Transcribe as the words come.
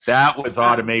That was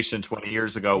automation 20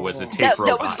 years ago. Was a tape robot,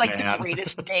 That was like man. the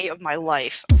greatest day of my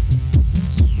life.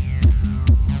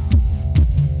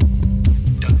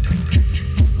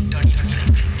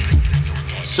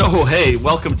 So, hey,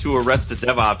 welcome to Arrested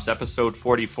DevOps, episode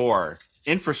 44.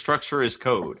 Infrastructure is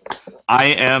Code. I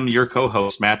am your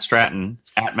co-host, Matt Stratton,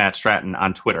 at Matt Stratton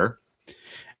on Twitter.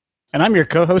 And I'm your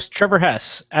co-host, Trevor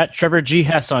Hess, at Trevor G.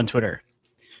 Hess on Twitter.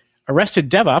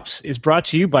 Arrested DevOps is brought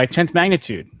to you by 10th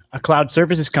Magnitude, a cloud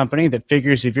services company that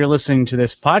figures if you're listening to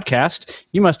this podcast,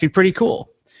 you must be pretty cool.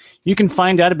 You can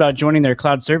find out about joining their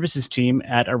cloud services team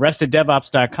at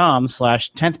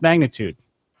arresteddevops.com/10th Magnitude.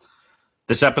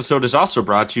 This episode is also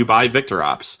brought to you by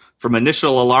VictorOps. From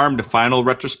initial alarm to final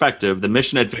retrospective, the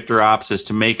mission at VictorOps is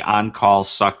to make on-call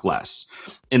suck less.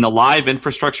 In the live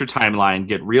infrastructure timeline,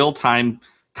 get real-time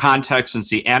context and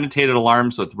see annotated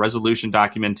alarms with resolution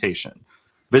documentation.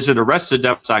 Visit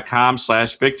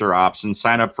arresteddevops.com/VictorOps and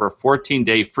sign up for a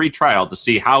 14-day free trial to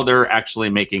see how they're actually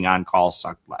making on-call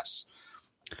suck less.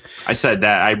 I said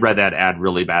that. I read that ad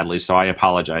really badly, so I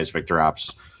apologize,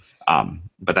 VictorOps.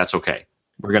 But that's okay.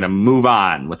 We're going to move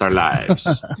on with our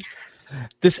lives.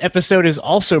 This episode is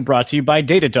also brought to you by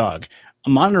Datadog, a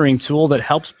monitoring tool that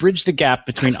helps bridge the gap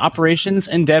between operations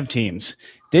and dev teams.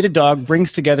 Datadog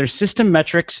brings together system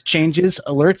metrics, changes,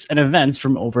 alerts, and events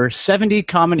from over 70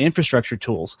 common infrastructure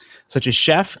tools, such as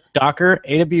Chef, Docker,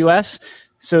 AWS,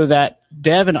 so that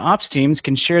dev and ops teams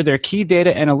can share their key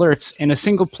data and alerts in a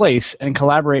single place and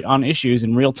collaborate on issues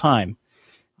in real time.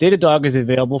 Datadog is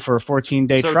available for a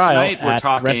 14-day so trial tonight we're at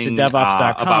talking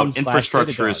arresteddevops.com about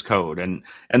infrastructure as code, and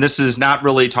this is not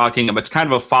really talking about. It's kind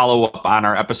of a follow-up on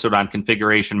our episode on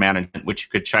configuration management, which you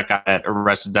could check out at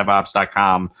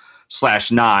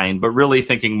arresteddevops.com/9, but really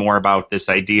thinking more about this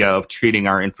idea of treating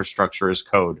our infrastructure as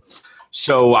code.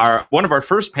 So one of our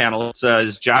first panelists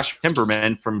is Josh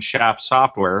Timberman from Chef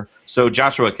Software. So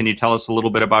Joshua, can you tell us a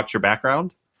little bit about your background?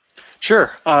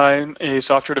 Sure. I'm a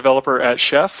software developer at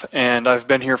Chef, and I've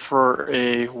been here for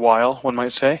a while, one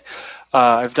might say.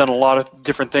 I've done a lot of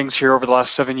different things here over the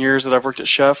last 7 years that I've worked at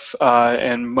Chef,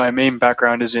 and my main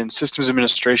background is in systems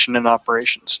administration and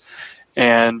operations.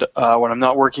 And when I'm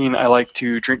not working, I like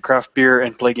to drink craft beer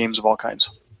and play games of all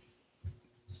kinds.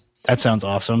 That sounds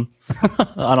awesome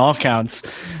on all counts.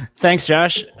 Thanks,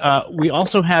 Josh. We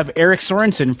also have Eric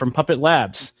Sorensen from Puppet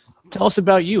Labs. Tell us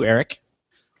about you, Eric.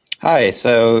 Hi.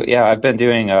 So, yeah, I've been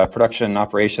doing production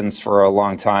operations for a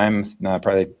long time.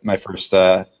 Probably my first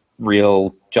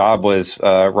real job was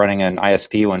running an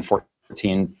ISP when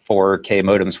 14.4K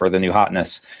modems were the new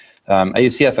hotness. I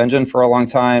used CF Engine for a long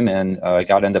time and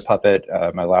got into Puppet.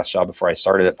 My last job before I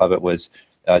started at Puppet was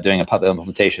doing a Puppet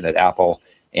implementation at Apple.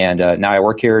 And now I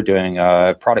work here doing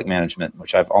product management,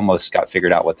 which I've almost got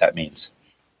figured out what that means.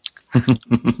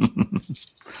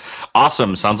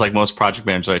 Awesome. Sounds like most project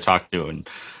managers I talk to. And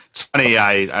it's funny,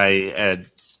 I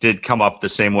did come up the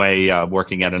same way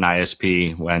working at an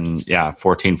ISP when,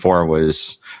 14.4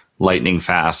 was lightning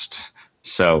fast.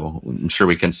 So I'm sure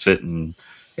we can sit and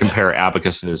compare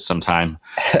abacuses sometime.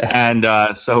 And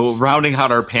so rounding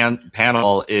out our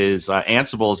panel is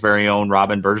Ansible's very own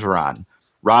Robin Bergeron.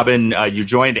 Robin, you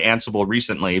joined Ansible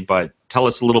recently, but tell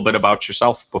us a little bit about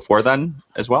yourself before then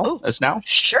as well as now.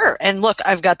 Sure. And look,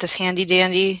 I've got this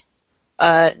handy-dandy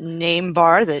name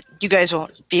bar that you guys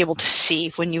won't be able to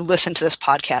see when you listen to this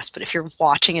podcast, but if you're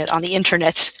watching it on the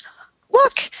internet,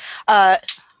 look.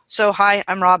 So hi,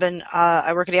 I'm Robin.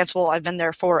 I work at Ansible. I've been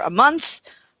there for a month.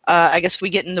 I guess if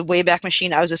we get in the Wayback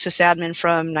Machine, I was a sysadmin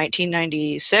from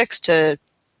 1996 to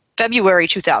February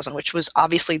 2000, which was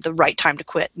obviously the right time to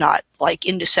quit, not like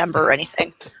in December or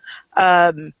anything.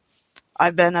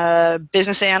 I've been a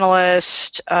business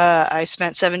analyst. I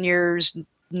spent 7 years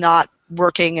not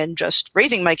working and just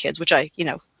raising my kids, which I,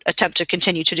 attempt to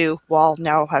continue to do while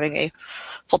now having a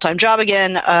full-time job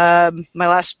again. My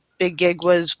last big gig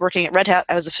was working at Red Hat.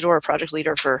 I was a Fedora project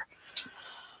leader for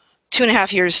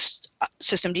 2.5 years.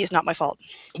 Systemd is not my fault.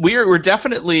 We're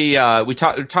definitely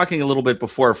talking a little bit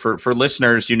before for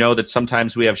listeners. You know that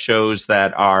sometimes we have shows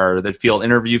that feel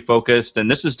interview focused, and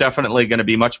this is definitely going to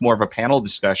be much more of a panel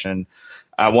discussion.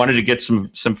 I wanted to get some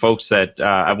folks that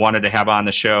I wanted to have on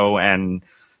the show and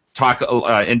talk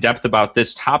in depth about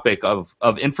this topic of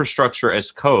infrastructure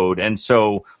as code. And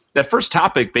so that first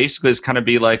topic basically is kind of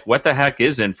be like, what the heck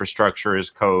is infrastructure as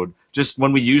code? Just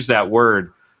when we use that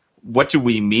word, what do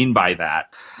we mean by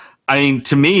that? I mean,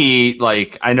 to me,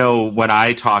 like, I know when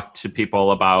I talk to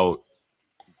people about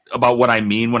what I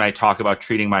mean when I talk about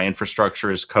treating my infrastructure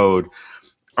as code,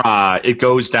 it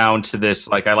goes down to this,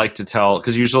 like I like to tell,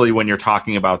 because usually when you're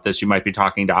talking about this, you might be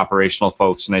talking to operational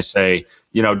folks, and they say,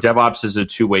 DevOps is a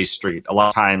two-way street. A lot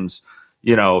of times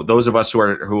those of us who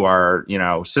are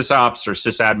sysops or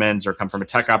sysadmins or come from a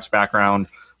tech ops background,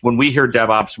 when we hear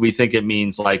DevOps, we think it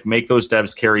means like make those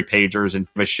devs carry pagers and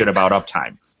give a shit about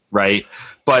uptime, right?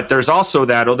 But there's also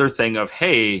that other thing of,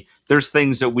 hey, there's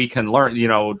things that we can learn.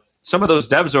 Some of those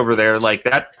devs over there, like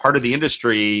that part of the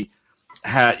industry,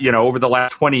 over the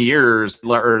last 20 years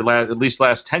or at least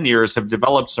last 10 years, have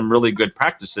developed some really good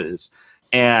practices,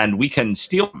 and we can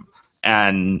steal them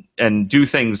and do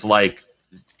things like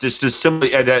just as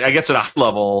simply, I guess at a high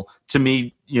level, to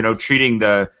me, treating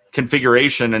the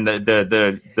configuration and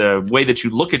the way that you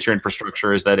look at your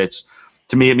infrastructure is that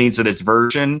to me, it means that it's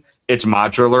version, it's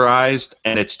modularized,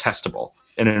 and it's testable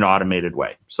in an automated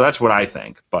way. So that's what I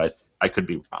think, but I could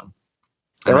be wrong.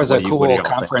 There was a cool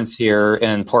conference here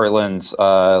in Portland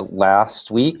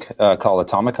last week called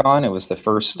Atomicon. It was the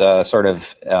first sort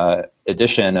of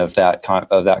edition of that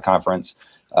conference.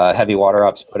 Heavy Water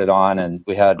Ops put it on, and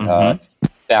we had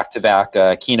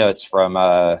back-to-back keynotes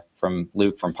from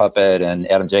Luke from Puppet and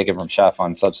Adam Jacob from Chef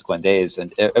on subsequent days,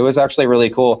 and it was actually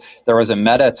really cool. There was a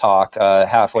meta talk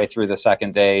halfway through the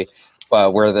second day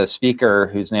where the speaker,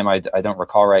 whose name I don't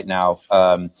recall right now,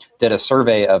 did a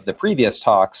survey of the previous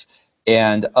talks.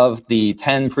 And of the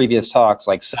 10 previous talks,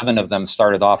 like 7 of them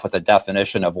started off with a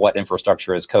definition of what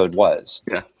infrastructure as code was.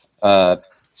 Yeah.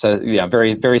 So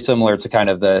very, very similar to kind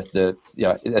of the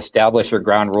establish your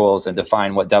ground rules and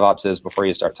define what DevOps is before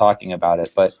you start talking about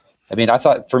it. But I mean, I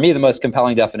thought for me the most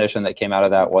compelling definition that came out of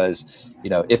that was,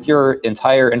 if your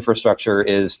entire infrastructure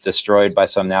is destroyed by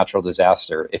some natural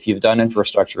disaster, if you've done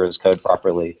infrastructure as code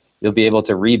properly, you'll be able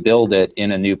to rebuild it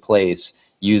in a new place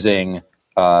using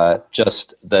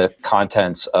just the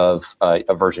contents of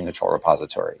a version control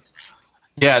repository.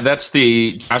 Yeah, that's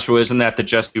Joshua, isn't that the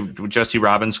Jesse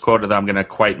Robbins quote that I'm going to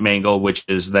quite mangle, which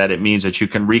is that it means that you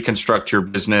can reconstruct your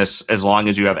business as long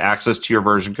as you have access to your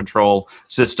version control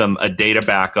system, a data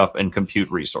backup, and compute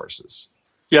resources.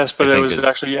 Yes, but it was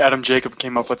actually Adam Jacob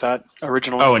came up with that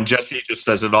originally. Oh, and Jesse just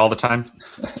says it all the time?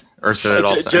 Or said it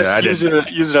all the time? Just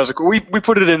use it as we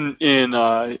put it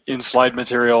in slide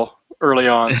material early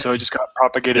on, so it just got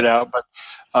propagated out. But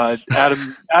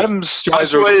Adam's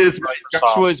Joshua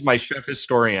is my chef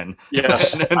historian.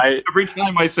 Yes, and every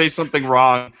time I say something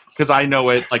wrong, because I know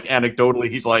it like anecdotally,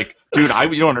 he's like, "Dude,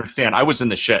 you don't understand. I was in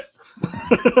the shit.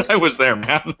 I was there,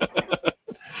 man."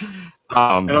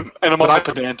 And I'm also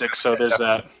pedantic, so there's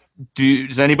that.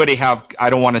 Does anybody have? I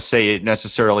don't want to say it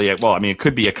necessarily. Well, I mean, it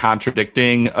could be a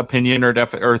contradicting opinion or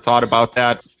thought about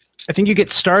that. I think you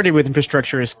get started with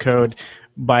infrastructure as code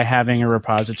by having a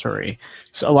repository.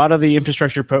 So a lot of the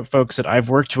infrastructure folks that I've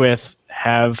worked with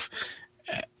have,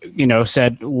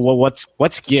 said, well,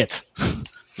 what's Git?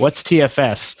 What's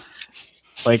TFS?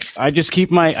 Like, I just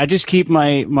keep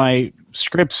my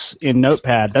scripts in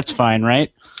Notepad. That's fine,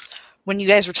 right? When you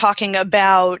guys were talking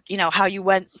about, how you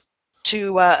went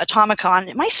to Atomicon,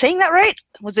 am I saying that right?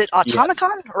 Was it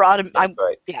Atomicon or That's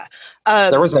right. Yeah.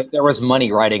 There was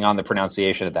money writing on the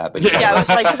pronunciation of that, but yeah, it was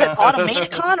like, is it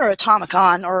Automaticon or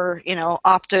Atomicon or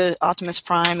Optimus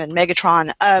Prime and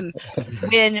Megatron?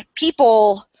 When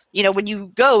people, when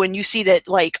you go and you see that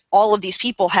like all of these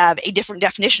people have a different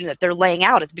definition that they're laying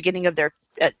out at the beginning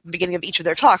of each of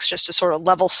their talks, just to sort of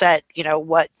level set,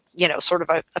 what sort of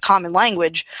a common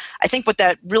language. I think what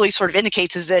that really sort of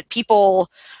indicates is that people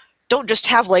don't just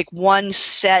have like one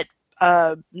set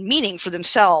meaning for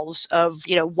themselves of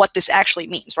what this actually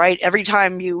means, right? Every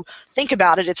time you think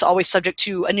about it, it's always subject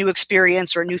to a new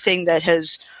experience or a new thing that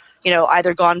has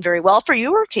either gone very well for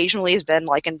you or occasionally has been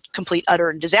like a complete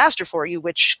utter disaster for you,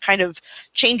 which kind of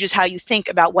changes how you think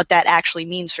about what that actually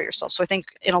means for yourself. So I think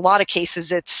in a lot of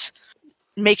cases it's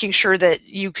making sure that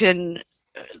you can,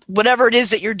 whatever it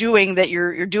is that you're doing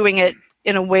it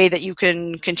in a way that you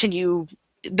can continue,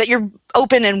 that you're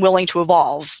open and willing to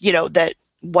evolve, that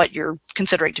what you're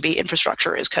considering to be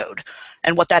infrastructure is code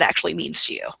and what that actually means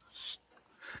to you.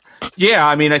 Yeah,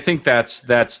 I mean, I think that's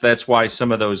why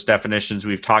some of those definitions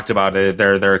we've talked about,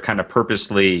 they're kind of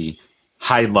purposely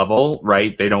high level,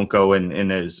 right? They don't go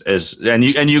in as and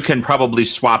you can probably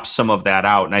swap some of that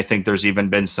out. And I think there's even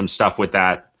been some stuff with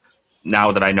that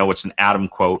now that I know it's an Adam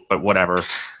quote, but whatever,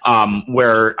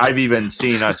 where I've even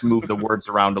seen us move the words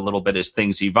around a little bit as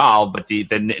things evolve, but the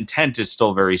intent is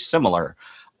still very similar.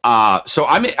 So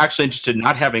I'm actually interested,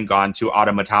 not having gone to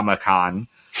Atomicon,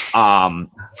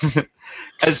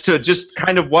 as to just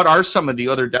kind of what are some of the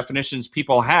other definitions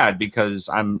people had, because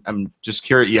I'm just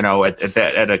curious,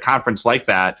 at a conference like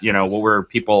that, what were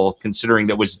people considering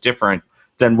that was different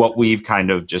than what we've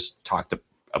kind of just talked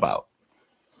about?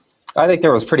 I think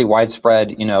there was pretty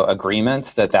widespread,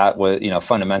 agreement that was,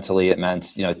 fundamentally it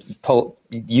meant,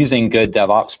 using good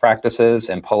DevOps practices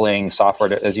and pulling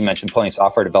software, as you mentioned, pulling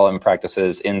software development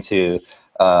practices into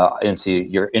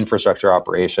your infrastructure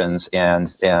operations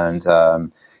and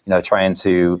trying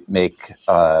to make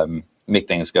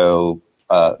things go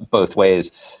both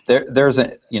ways. There's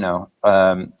a,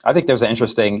 I think there's an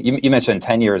interesting. You mentioned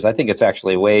 10 years. I think it's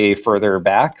actually way further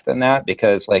back than that,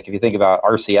 because like if you think about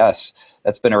RCS,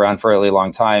 that's been around for a really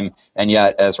long time, and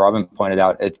yet, as Robin pointed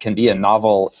out, it can be a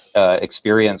novel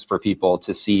experience for people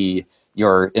to see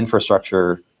your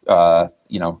infrastructure,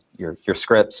 your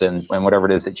scripts and whatever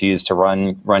it is that you use to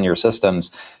run your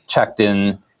systems, checked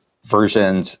in,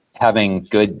 versioned, having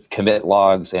good commit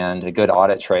logs and a good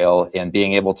audit trail, and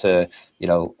being able to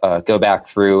go back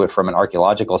through it from an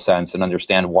archaeological sense and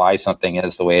understand why something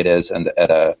is the way it is, and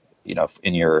at a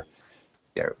in your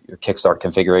Kickstart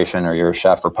configuration or your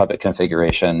Chef or Puppet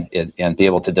configuration, and be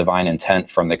able to divine intent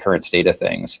from the current state of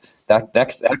things. That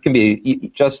can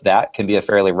be can be a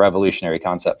fairly revolutionary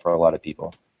concept for a lot of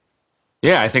people.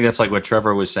 Yeah, I think that's like what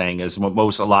Trevor was saying, is a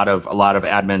lot of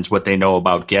admins, what they know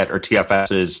about Git or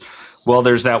TFS is, well,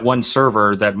 there's that one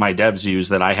server that my devs use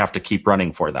that I have to keep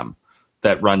running for them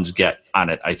that runs Git on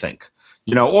it, I think.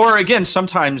 Or again,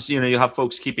 sometimes, you have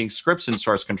folks keeping scripts in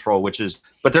source control,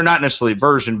 but they're not necessarily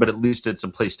version, but at least it's a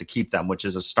place to keep them, which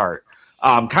is a start.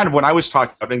 Kind of when I was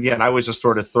talking about, again, I was just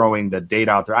sort of throwing the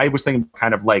data out there. I was thinking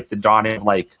kind of like the dawn of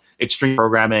like extreme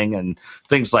programming and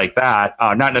things like that,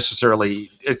 not necessarily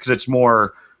because it's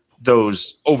more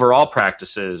those overall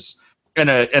practices. And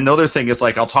the other thing is,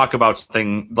 like, I'll talk about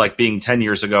something like being 10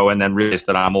 years ago and then realize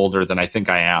that I'm older than I think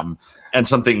I am. And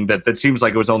something that seems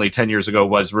like it was only 10 years ago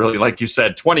was really, like you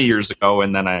said, 20 years ago,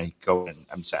 and then I go and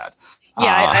I'm sad.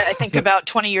 Yeah, I think about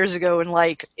 20 years ago, and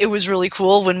like it was really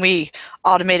cool when we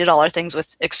automated all our things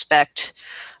with expect.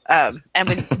 And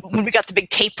when we got the big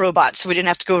tape robots, so we didn't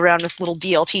have to go around with little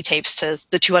DLT tapes to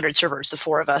the 200 servers, the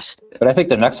four of us. But I think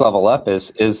the next level up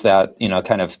is that,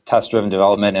 kind of test-driven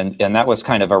development, and that was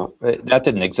kind of that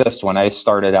didn't exist when I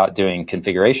started out doing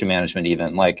configuration management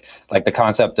even. Like the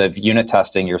concept of unit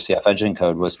testing your CF engine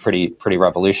code was pretty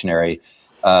revolutionary.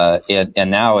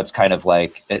 And now it's kind of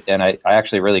like, and I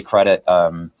actually really credit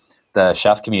the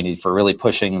Chef community for really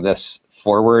pushing this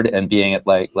forward and being it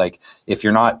like if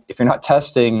you're not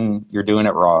testing, you're doing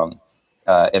it wrong,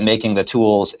 and making the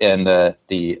tools and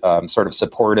the sort of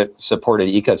supported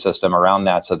ecosystem around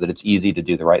that so that it's easy to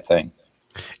do the right thing.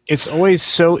 It's always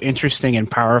so interesting and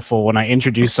powerful when I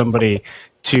introduce somebody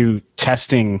to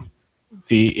testing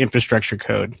the infrastructure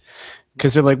code,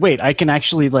 because they're like, wait, I can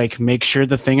actually like make sure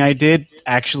the thing I did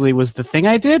actually was the thing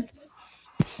I did?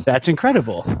 That's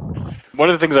incredible. One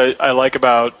of the things I like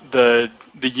about the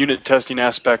unit testing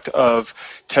aspect of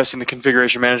testing the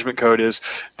configuration management code is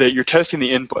that you're testing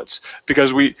the inputs,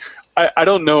 because I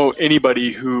don't know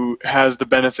anybody who has the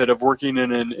benefit of working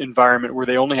in an environment where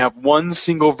they only have one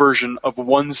single version of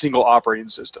one single operating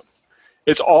system.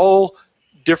 It's all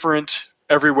different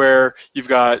everywhere. You've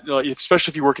got,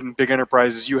 especially if you work in big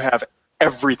enterprises, you have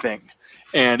everything,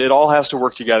 and it all has to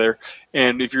work together.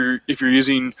 And if you're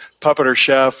using Puppet or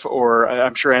Chef, or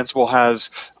I'm sure Ansible has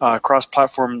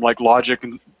cross-platform like logic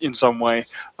in some way,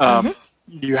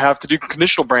 you have to do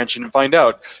conditional branching and find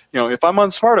out, if I'm on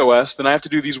SmartOS, then I have to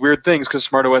do these weird things because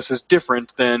SmartOS is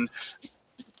different than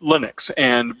Linux,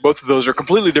 and both of those are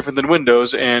completely different than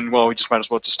Windows. And well, we just might as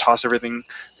well just toss everything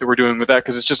that we're doing with that,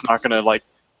 because it's just not going to like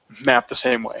map the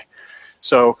same way.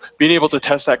 So being able to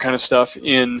test that kind of stuff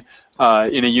in a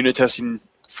unit testing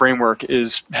framework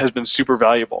has been super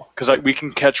valuable, because we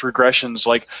can catch regressions,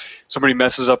 like somebody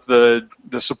messes up the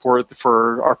support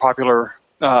for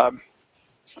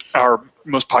our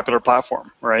most popular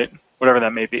platform, right? Whatever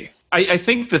that may be. I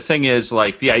think the thing is,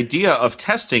 like, the idea of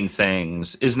testing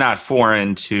things is not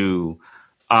foreign to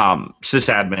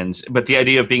sysadmins, but the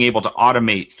idea of being able to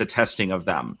automate the testing of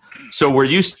them. So we're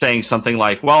used to saying something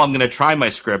like, well, I'm going to try my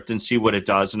script and see what it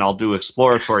does, and I'll do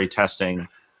exploratory testing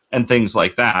and things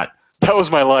like that. That was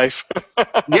my life.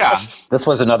 Yeah. This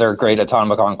was another great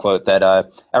Automaton quote,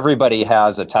 that everybody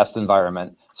has a test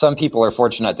environment. Some people are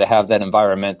fortunate to have that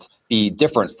environment be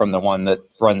different from the one that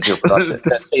runs your production.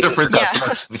 Different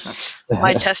customers.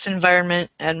 My test environment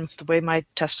and the way my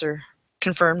tests are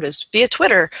confirmed is via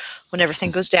Twitter. When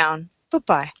everything goes down,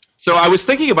 bye-bye. So I was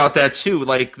thinking about that too.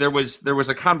 Like there was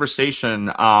a conversation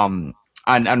on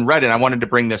Reddit. I wanted to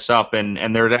bring this up, and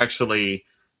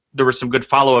there were some good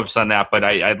follow-ups on that, but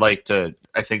I'd like to,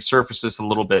 I think, surface this a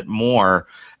little bit more.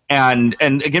 And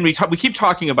again, we keep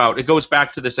talking about, it goes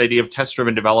back to this idea of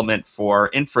test-driven development for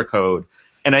infra code.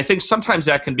 And I think sometimes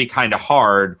that can be kind of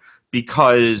hard,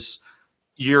 because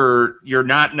you're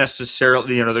not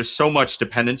necessarily, there's so much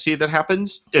dependency that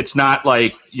happens. It's not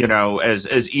like,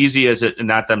 as easy as it, and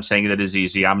not them saying that is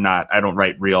easy. I don't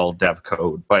write real dev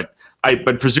code, but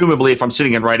presumably if I'm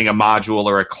sitting and writing a module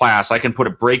or a class, I can put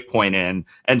a breakpoint in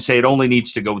and say it only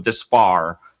needs to go this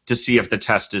far to see if the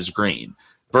test is green.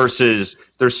 Versus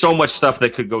there's so much stuff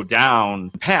that could go down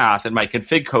the path in my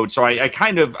config code. So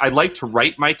I like to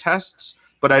write my tests,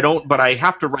 but I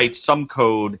have to write some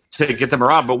code to get them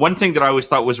around. But one thing that I always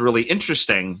thought was really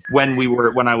interesting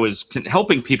when I was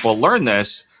helping people learn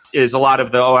this is a lot of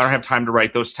I don't have time to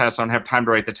write those tests, I don't have time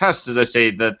to write the tests. As I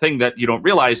say, the thing that you don't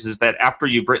realize is that after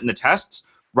you've written the tests,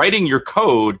 writing your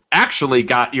code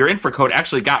your infra code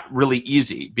actually got really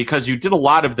easy because you did a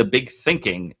lot of the big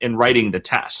thinking in writing the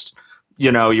test.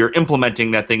 You're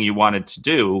implementing that thing you wanted to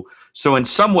do. So in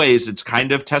some ways it's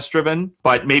kind of test driven,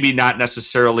 but maybe not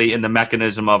necessarily in the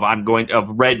mechanism of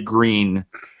red-green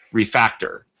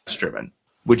refactor test driven.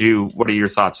 What are your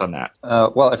thoughts on that?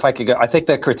 Well, if I could go, I think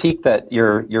the critique that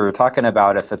you're talking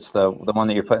about, if it's the one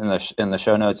that you put in the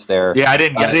show notes there. Yeah, I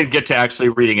didn't get to actually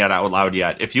reading it out loud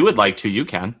yet. If you would like to, you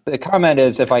can. The comment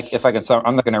is, if I can,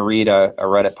 I'm not going to read a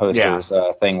Reddit poster's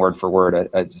thing word for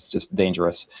word. It's just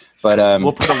dangerous. But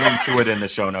we'll put a link to it in the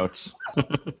show notes.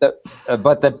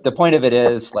 But the point of it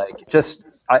is,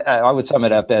 I would sum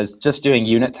it up as just doing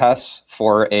unit tests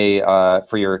for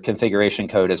your configuration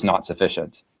code is not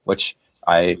sufficient, which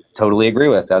I totally agree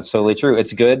with. That's totally true.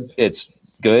 It's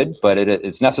good, but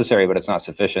it's necessary, but it's not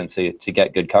sufficient to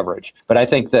get good coverage. But I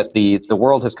think that the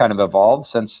world has kind of evolved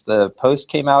since the post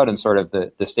came out, and sort of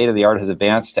the state of the art has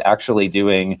advanced to actually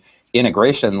doing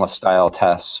integration style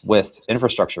tests with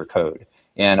infrastructure code.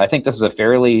 And I think this is a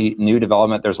fairly new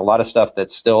development. There's a lot of stuff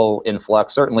that's still in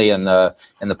flux, certainly in the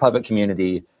public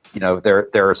community. There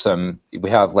are some,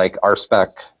 we have like RSpec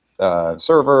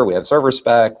server, we have server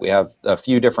spec, we have a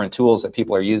few different tools that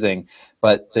people are using.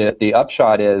 But the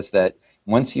upshot is that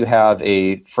once you have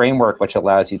a framework which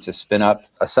allows you to spin up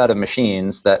a set of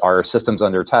machines that are systems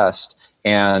under test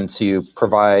and to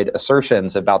provide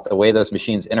assertions about the way those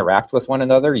machines interact with one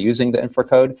another using the infra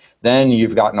code, then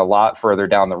you've gotten a lot further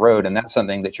down the road. And that's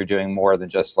something that you're doing more than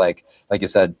just like you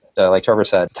said, like Trevor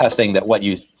said, testing that what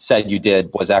you said you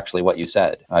did was actually what you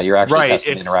said. You're actually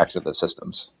testing the interaction of those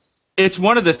systems. It's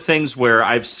one of the things where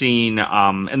I've seen,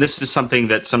 and this is something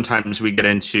that sometimes we get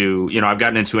into, I've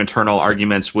gotten into internal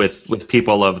arguments with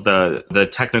people of the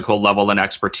technical level and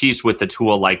expertise with the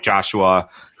tool like Joshua,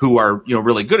 who are,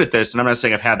 really good at this. And I'm not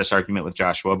saying I've had this argument with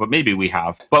Joshua, but maybe we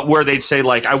have. But where they'd say,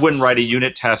 like, I wouldn't write a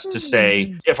unit test to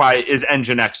say, is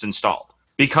Nginx installed?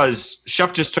 Because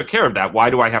Chef just took care of that. Why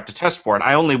do I have to test for it?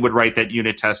 I only would write that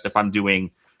unit test if I'm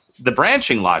doing the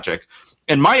branching logic.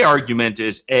 And my argument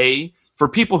is, for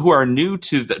people who are new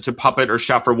to Puppet or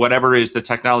Chef or whatever is the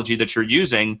technology that you're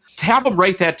using, to have them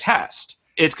write that test.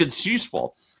 It's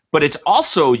useful, but it's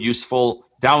also useful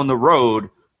down the road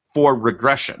for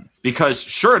regression. Because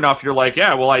sure enough, you're like,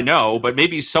 yeah, well, I know, but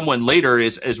maybe someone later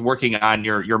is working on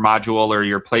your module or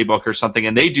your playbook or something,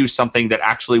 and they do something that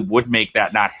actually would make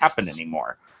that not happen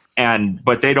anymore.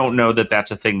 But they don't know that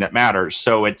that's a thing that matters,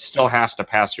 so it still has to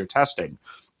pass your testing.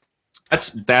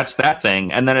 That's that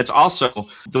thing. And then it's also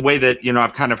the way that,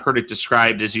 I've kind of heard it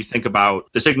described as you think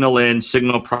about the signal in,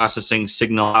 signal processing,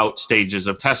 signal out stages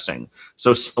of testing.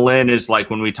 So signal in is like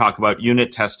when we talk about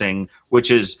unit testing, which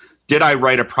is, did I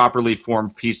write a properly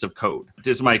formed piece of code?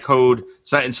 Is my code,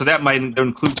 and so that might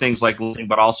include things like,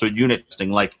 but also unit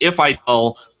testing. Like if I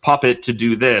tell Puppet to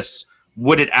do this,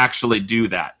 would it actually do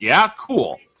that? Yeah,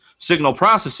 cool. Signal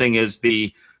processing is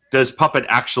does Puppet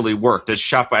actually work? Does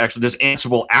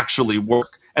Ansible actually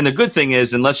work? And the good thing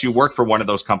is, unless you work for one of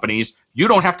those companies, you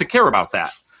don't have to care about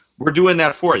that. We're doing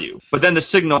that for you. But then the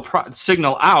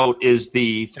signal out is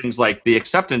the things like the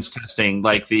acceptance testing,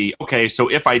 like so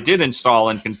if I did install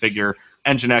and configure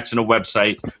Nginx in a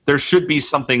website, there should be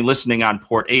something listening on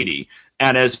port 80.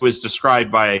 And as was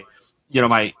described by,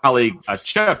 my colleague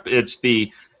Chip, it's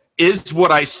is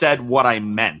what I said what I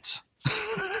meant?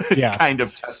 Kind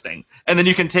of testing. And then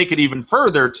you can take it even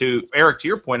further to, Eric, to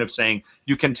your point of saying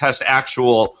you can test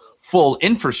actual full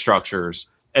infrastructures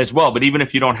as well. But even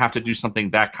if you don't have to do something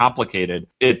that complicated,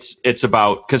 it's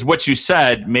about, because what you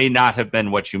said may not have been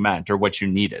what you meant or what you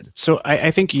needed. So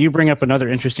I think you bring up another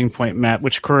interesting point, Matt,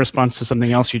 which corresponds to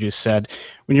something else you just said.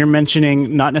 When you're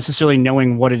mentioning not necessarily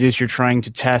knowing what it is you're trying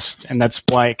to test, and that's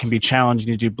why it can be challenging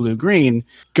to do blue-green,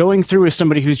 going through with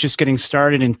somebody who's just getting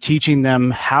started and teaching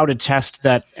them how to test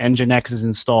that Nginx is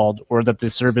installed or that the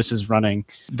service is running,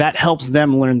 that helps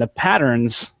them learn the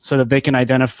patterns so that they can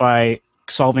identify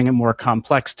solving a more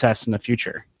complex test in the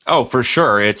future. Oh, for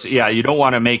sure. You don't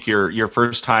want to make your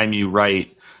first time you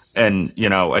write and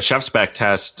a chef spec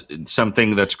test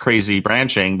something that's crazy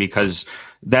branching, because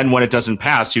then when it doesn't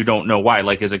pass, you don't know why.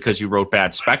 Like, is it because you wrote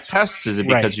bad spec tests? Is it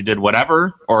because you did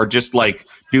whatever? Or just like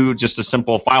do just a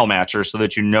simple file matcher so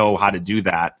that you know how to do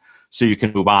that so you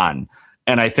can move on.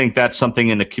 And I think that's something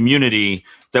in the community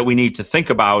that we need to think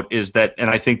about, is that, and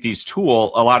I think a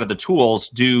lot of the tools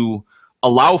do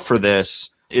allow for this,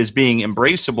 is being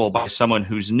embraceable by someone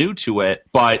who's new to it,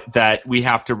 but that we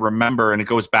have to remember, and it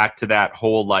goes back to that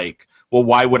whole like, well,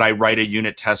 why would I write a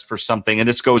unit test for something? And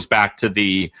this goes back to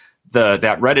that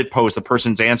Reddit post. The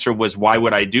person's answer was, why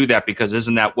would I do that? Because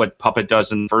isn't that what Puppet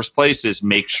does in the first place, is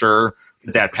make sure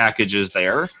that package is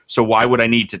there. So why would I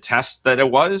need to test that it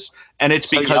was? And it's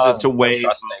because it's a way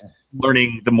of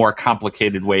learning the more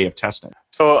complicated way of testing.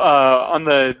 So on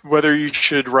the whether you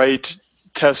should write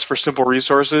tests for simple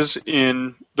resources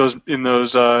in those in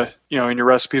your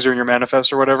recipes or in your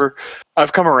manifest or whatever,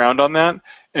 I've come around on that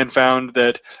and found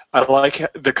that I like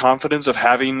the confidence of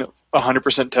having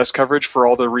 100% test coverage for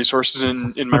all the resources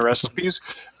in my recipes,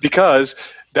 because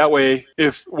that way,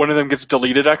 if one of them gets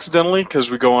deleted accidentally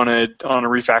because we go on a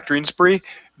refactoring spree,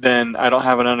 then I don't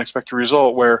have an unexpected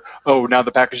result where, oh, now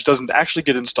the package doesn't actually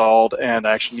get installed and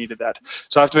I actually needed that.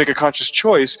 So I have to make a conscious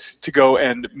choice to go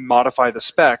and modify the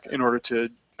spec in order to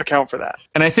account for that.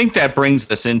 And I think that brings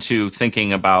us into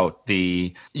thinking about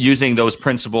using those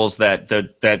principles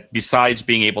that besides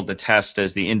being able to test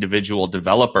as the individual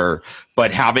developer,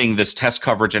 but having this test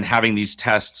coverage and having these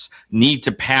tests need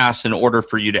to pass in order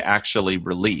for you to actually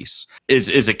release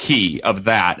is a key of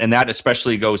that. And that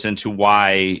especially goes into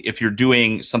why, if you're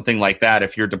doing something like that,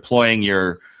 if you're deploying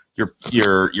your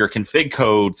config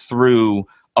code through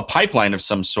a pipeline of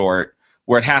some sort,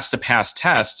 where it has to pass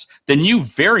tests, then you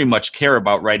very much care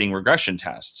about writing regression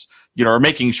tests, or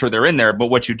making sure they're in there. But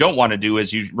what you don't want to do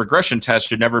is regression tests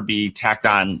should never be tacked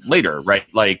on later, right?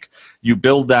 Like you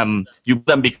build them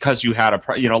because you had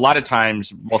a lot of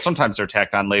times, well, sometimes they're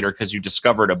tacked on later because you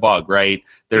discovered a bug, right?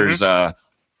 There's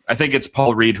I think it's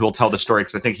Paul Reed who will tell the story,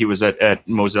 because I think he was at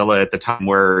Mozilla at the time,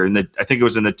 where I think it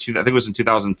was in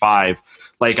 2005.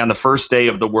 Like on the first day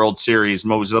of the World Series,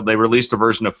 Mozilla, they released a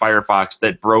version of Firefox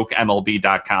that broke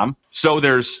MLB.com. So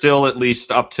there's still, at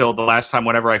least up till the last time,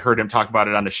 whenever I heard him talk about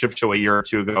it on the Ship Show a year or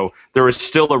two ago, there was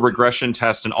still a regression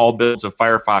test in all builds of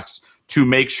Firefox to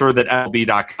make sure that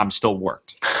MLB.com still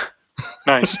worked.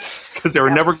 Nice. Because they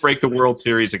would never break the World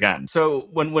Series again. So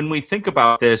when we think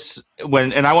about this,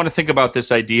 and I want to think about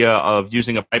this idea of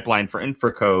using a pipeline for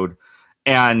infracode,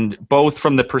 and both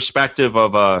from the perspective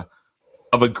of a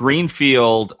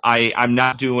greenfield, I'm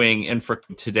not doing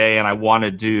infracode today, and I want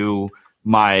to do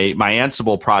my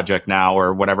Ansible project now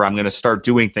or whatever. I'm going to start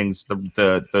doing things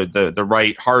the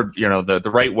right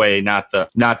the right way, not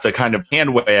the kind of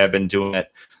hand way I've been doing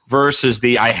it. Versus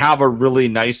I have a really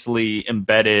nicely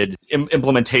embedded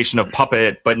implementation of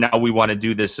Puppet, but now we want to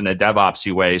do this in a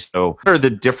DevOpsy way. So what are the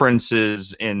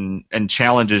differences and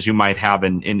challenges you might have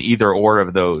in either or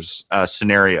of those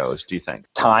scenarios, do you think?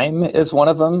 Time is one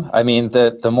of them. I mean,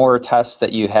 the more tests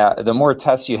that you have, the more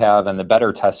tests you have and the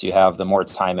better tests you have, the more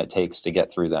time it takes to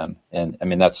get through them. And I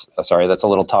mean, that's a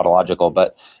little tautological,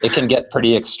 but it can get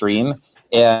pretty extreme.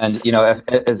 And if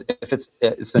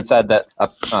it's been said that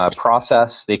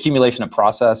the accumulation of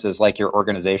process is like your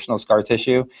organizational scar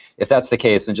tissue. If that's the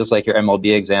case, then just like your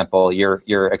MLB example,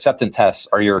 your acceptance tests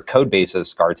are your code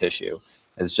base's scar tissue.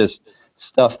 It's just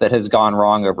stuff that has gone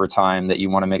wrong over time that you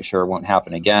want to make sure won't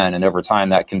happen again. And over time,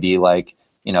 that can be like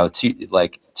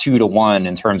 2 to 1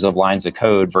 in terms of lines of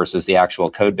code versus the actual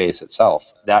code base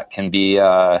itself. That can be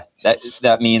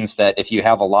that means that if you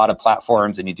have a lot of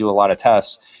platforms and you do a lot of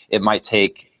tests, it might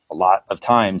take a lot of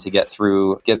time to get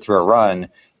through a run,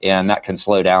 and that can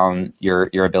slow down your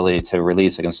ability to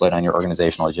release. It can slow down your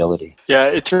organizational agility. Yeah,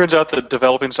 it turns out that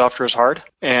developing software is hard,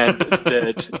 and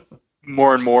that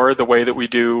more and more the way that we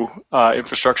do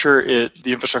infrastructure,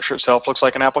 the infrastructure itself looks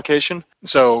like an application.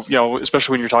 So,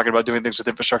 especially when you're talking about doing things with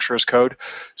infrastructure as code.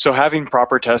 So having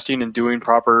proper testing and doing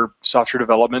proper software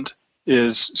development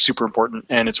is super important,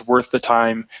 and it's worth the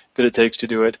time that it takes to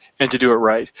do it and to do it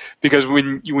right. Because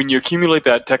when you accumulate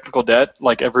that technical debt,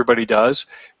 like everybody does,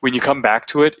 when you come back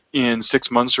to it in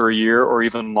 6 months or a year or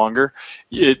even longer,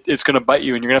 it's going to bite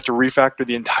you, and you're going to have to refactor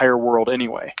the entire world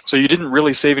anyway. So you didn't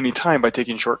really save any time by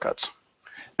taking shortcuts.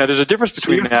 Now, there's a difference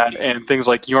between that and things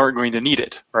like you aren't going to need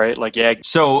it, right? Like YAG.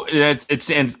 So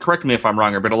and correct me if I'm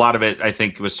wrong, but a lot of it, I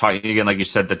think, was talking, again, like you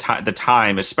said, the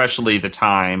time, especially the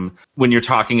time when you're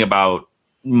talking about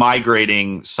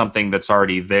migrating something that's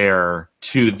already there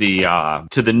to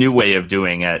the new way of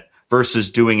doing it versus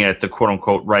doing it the quote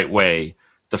unquote right way.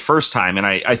 the first time. And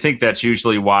I think that's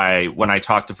usually why when I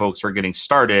talk to folks who are getting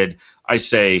started, I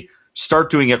say start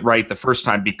doing it right the first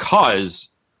time, because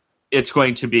it's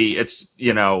going to be,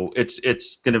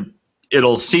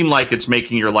 it'll seem like it's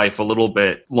making your life a little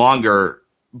bit longer.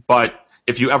 But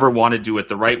if you ever want to do it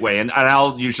the right way, and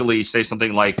I'll usually say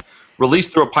something like release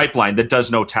through a pipeline that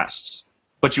does no tests,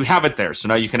 but you have it there. So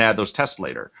now you can add those tests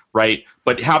later, right?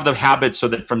 But have the habit so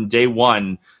that from day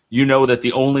one, you know that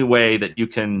the only way that you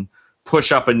can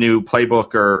push up a new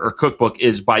playbook or cookbook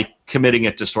is by committing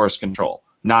it to source control,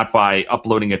 not by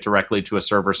uploading it directly to a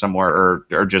server somewhere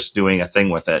or just doing a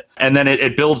thing with it. And then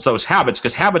it builds those habits,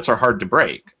 because habits are hard to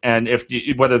break, and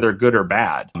whether they're good or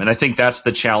bad. And I think that's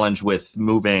the challenge with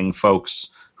moving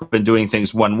folks who've been doing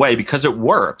things one way, because it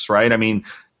works, right? I mean,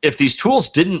 if these tools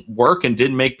didn't work and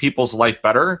didn't make people's life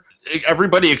better,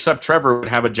 everybody except Trevor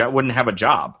wouldn't have a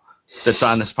job that's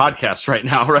on this podcast right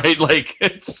now, right? Like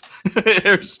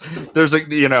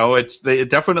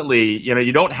definitely,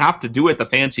 you don't have to do it the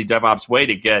fancy DevOps way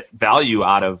to get value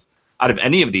out of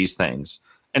any of these things.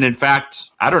 And in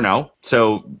fact, I don't know.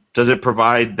 So does it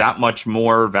provide that much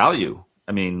more value?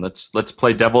 I mean, let's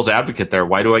play devil's advocate there.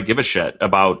 Why do I give a shit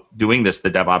about doing this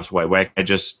the DevOps way? Why can't I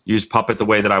just use Puppet the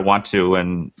way that I want to,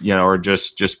 and or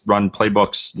just run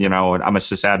playbooks? I'm a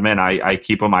sysadmin. I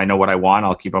keep them. I know what I want.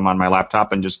 I'll keep them on my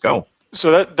laptop and just go.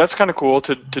 So that's kind of cool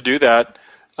to do that.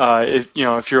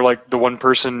 If you're like the one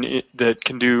person that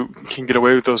can get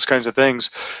away with those kinds of things,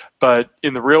 but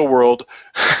in the real world,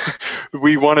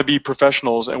 we want to be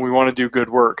professionals and we want to do good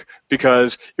work,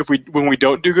 because when we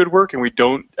don't do good work and we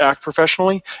don't act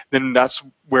professionally, then that's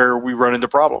where we run into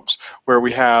problems, where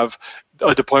we have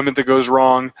a deployment that goes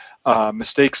wrong,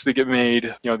 mistakes that get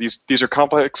made. These are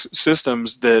complex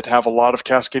systems that have a lot of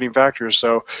cascading factors.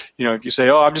 So if you say,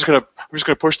 oh, I'm just gonna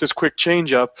push this quick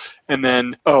change up, and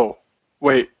then, oh,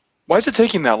 wait, why is it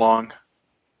taking that long?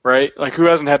 Right? Like, who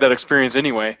hasn't had that experience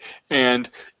anyway? And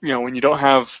when you don't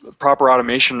have proper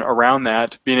automation around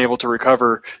that, being able to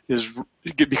recover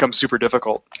becomes super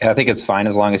difficult. I think it's fine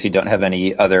as long as you don't have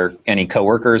any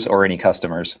coworkers or any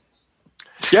customers.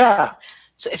 Yeah.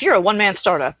 So if you're a one-man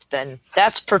startup, then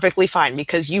that's perfectly fine,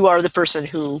 because you are the person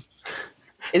who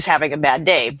is having a bad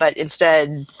day. But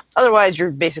instead, otherwise,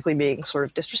 you're basically being sort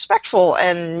of disrespectful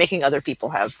and making other people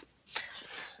have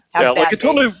bad like it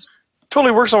days.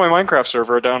 Totally works on my Minecraft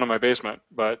server down in my basement,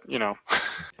 but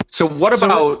So what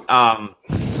about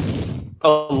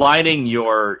aligning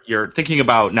your thinking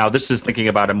about, now this is thinking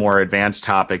about a more advanced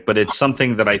topic, but it's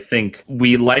something that I think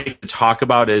we like to talk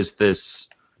about, is this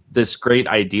great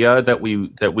idea that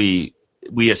we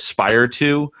aspire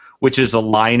to, which is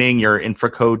aligning your infra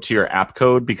code to your app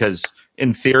code, because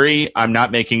in theory, I'm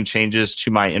not making changes to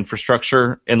my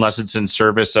infrastructure unless it's in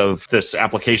service of this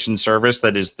application service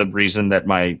that is the reason that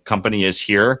my company is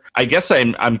here. I guess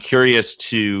I'm curious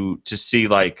to see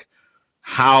like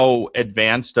how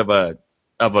advanced of a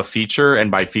feature,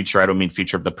 and by feature I don't mean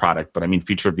feature of the product, but I mean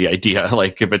feature of the idea.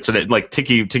 Like if it's a like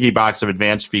ticky box of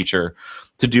advanced feature,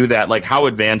 to do that, like how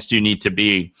advanced do you need to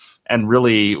be, and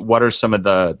really what are some of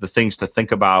the things to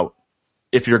think about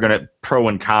if you're going to pro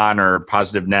and con or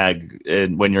positive neg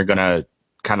when you're going to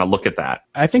kind of look at that?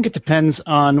 I think it depends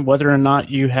on whether or not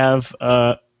you have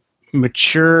a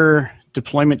mature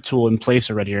deployment tool in place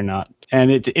already or not.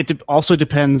 And it also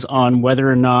depends on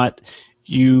whether or not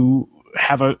you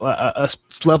have a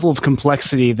level of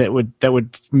complexity that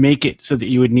would make it so that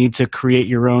you would need to create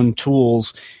your own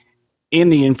tools in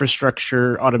the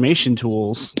infrastructure automation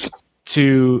tools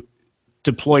to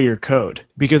deploy your code.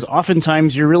 Because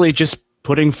oftentimes you're really just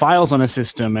putting files on a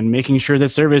system and making sure that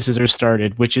services are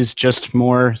started, which is just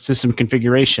more system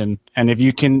configuration. And if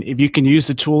you can use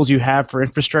the tools you have for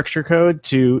infrastructure code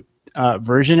to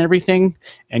version everything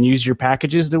and use your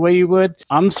packages the way you would,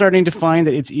 I'm starting to find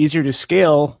that it's easier to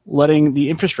scale letting the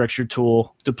infrastructure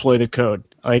tool deploy the code.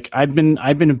 Like I've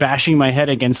been bashing my head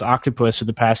against Octopus for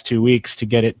the past 2 weeks to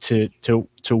get it to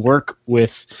work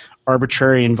with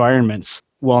arbitrary environments,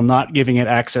 while not giving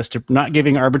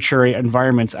arbitrary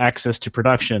environments access to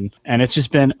production. And it's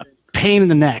just been a pain in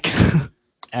the neck.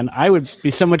 And I would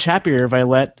be so much happier if I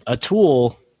let a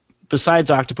tool besides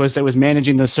Octopus that was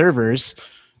managing the servers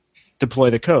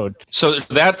deploy the code. So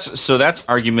that's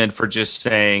argument for just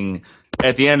saying,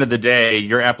 at the end of the day,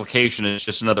 your application is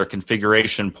just another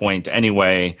configuration point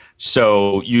anyway.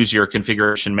 So use your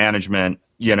configuration management,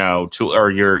 tool,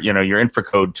 or your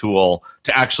infracode tool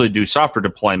to actually do software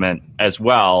deployment as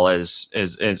well as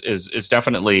is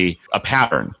definitely a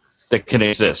pattern that can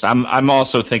exist. I'm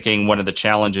also thinking one of the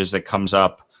challenges that comes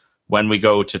up when we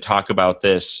go to talk about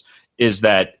this is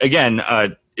that, again,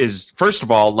 is first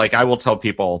of all, like I will tell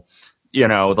people,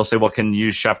 they'll say, well, can you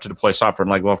use Chef to deploy software? I'm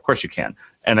like, well, of course you can.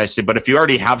 And I say, but if you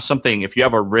already have something, if you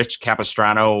have a rich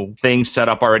Capistrano thing set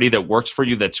up already that works for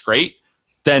you, that's great,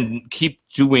 then keep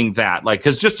doing that. Like,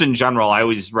 because just in general, I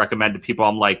always recommend to people,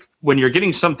 I'm like, when you're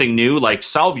getting something new, like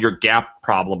solve your gap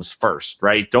problems first,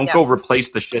 right? Don't go replace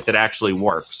the shit that actually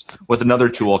works with another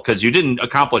tool because you didn't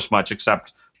accomplish much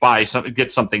except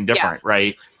get something different,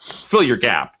 right? Fill your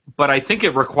gap. But I think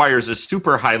it requires a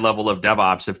super high level of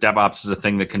DevOps, if DevOps is a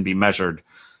thing that can be measured,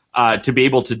 to be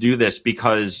able to do this,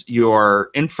 because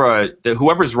your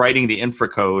whoever's writing the infra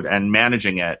code and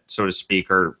managing it, so to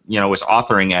speak, or is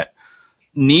authoring it,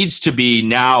 needs to be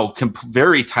now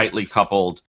very tightly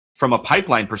coupled from a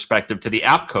pipeline perspective to the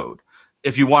app code.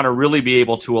 If you want to really be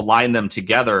able to align them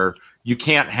together, you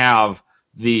can't have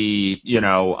the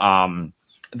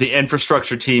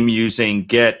infrastructure team using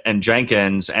Git and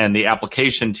Jenkins and the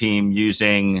application team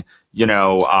using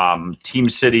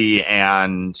TeamCity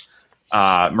and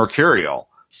Mercurial,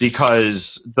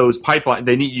 because those pipeline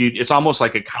it's almost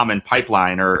like a common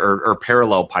pipeline or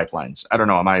parallel pipelines. I don't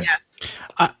know. Am I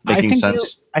making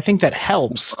sense? I think that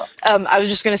helps. I was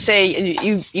just going to say,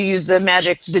 you use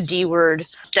the D word,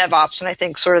 DevOps, and I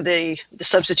think sort of the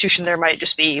substitution there might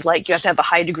just be like you have to have a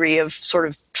high degree of sort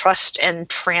of trust and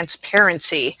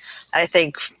transparency. And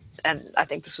I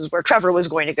think this is where Trevor was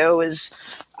going to go, is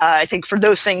I think for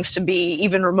those things to be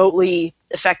even remotely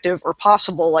effective or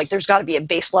possible, like there's got to be a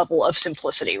base level of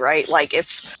simplicity, right? Like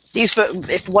if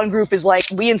one group is like,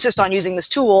 we insist on using this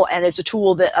tool, and it's a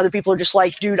tool that other people are just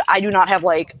like, dude, I do not have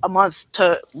like a month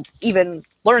to even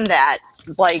learn that.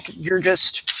 Like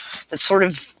that's sort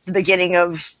of the beginning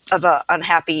of an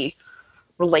unhappy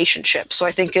relationship. So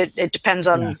I think it depends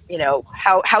on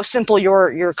how simple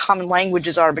your common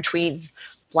languages are between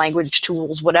language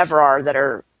tools, whatever are that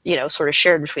are sort of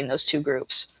shared between those two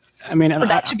groups. I mean, for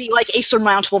that to be like a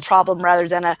surmountable problem rather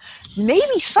than a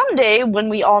maybe someday when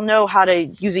we all know how to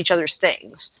use each other's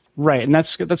things. Right, and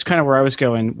that's kind of where I was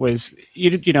going. Was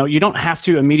you don't have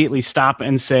to immediately stop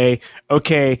and say,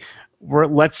 okay,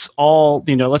 let's all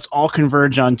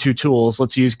converge on two tools.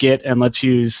 Let's use Git and let's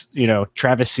use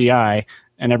Travis CI,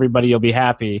 and everybody will be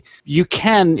happy. You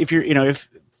can, if you're if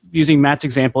using Matt's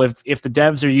example, if the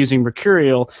devs are using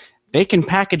Mercurial, they can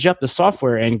package up the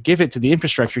software and give it to the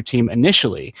infrastructure team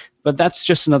initially, but that's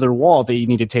just another wall that you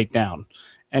need to take down.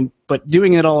 But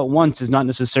doing it all at once is not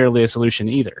necessarily a solution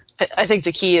either. I think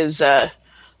the key is, and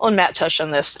Matt touched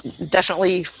on this,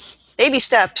 definitely baby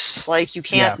steps. Like you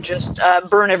can't just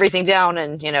burn everything down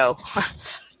and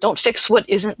don't fix what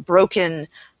isn't broken,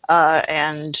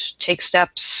 and take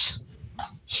steps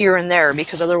here and there,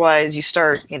 because otherwise you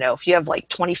start, if you have like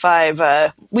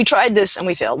 25, we tried this and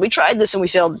we failed. We tried this and we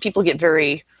failed. People get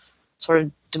very sort of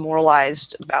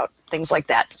demoralized about things like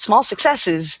that. Small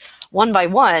successes, one by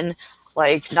one,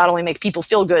 like not only make people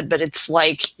feel good, but it's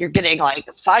like you're getting like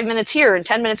 5 minutes here and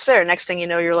 10 minutes there. Next thing you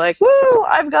know, you're like, woo,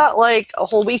 I've got like a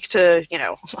whole week to,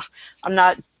 I'm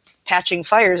not patching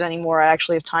fires anymore. I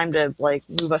actually have time to like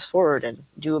move us forward and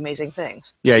do amazing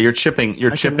things. Yeah, you're chipping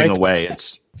away.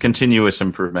 It's continuous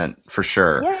improvement for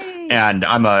sure. Yay. And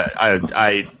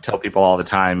I tell people all the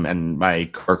time, and my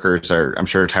coworkers are, I'm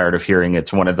sure, tired of hearing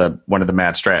it's one of the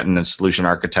Matt Stratton and solution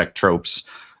architect tropes,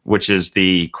 which is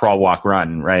the crawl, walk,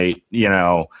 run, right?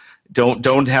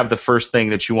 Don't have the first thing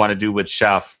that you want to do with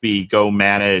Chef be go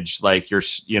manage like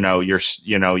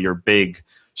your big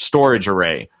storage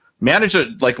array. Manage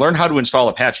it, like learn how to install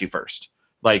Apache first.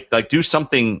 Like do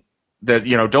something that,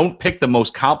 don't pick the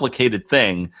most complicated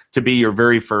thing to be your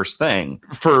very first thing.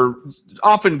 For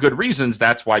often good reasons,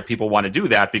 that's why people want to do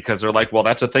that, because they're like, well,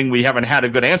 that's a thing we haven't had a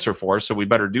good answer for, so we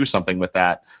better do something with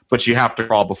that. But you have to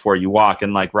crawl before you walk.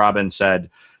 And like Robin said,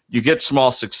 you get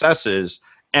small successes,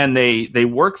 and they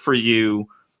work for you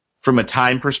from a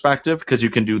time perspective, because you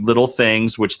can do little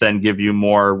things, which then give you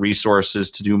more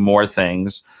resources to do more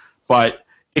things. But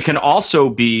it can also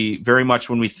be very much,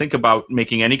 when we think about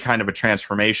making any kind of a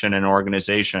transformation in an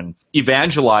organization,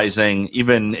 evangelizing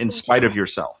even in spite of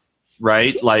yourself,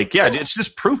 right? Like, yeah, it's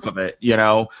just proof of it.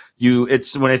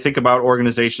 It's when I think about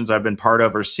organizations I've been part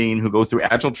of or seen who go through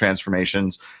agile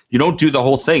transformations, you don't do the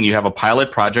whole thing. You have a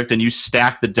pilot project and you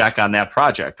stack the deck on that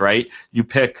project, right? You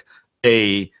pick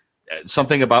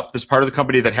something about this part of the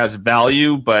company that has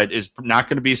value but is not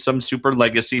going to be some super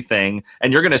legacy thing,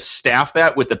 and you're going to staff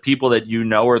that with the people that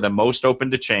are the most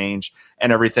open to change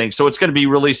and everything, so it's going to be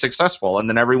really successful. And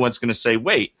then everyone's going to say,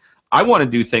 wait, I want to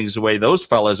do things the way those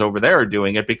fellas over there are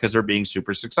doing it, because they're being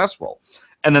super successful.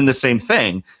 And then the same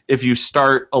thing, if you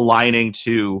start aligning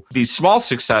to these small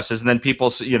successes, and then people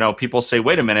say,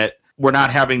 wait a minute, we're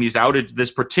not having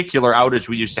this particular outage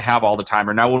we used to have all the time,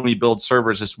 or now when we build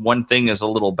servers, this one thing is a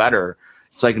little better.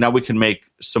 It's like now we can make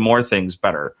some more things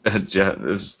better.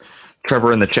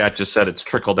 Trevor in the chat just said it's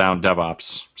trickle-down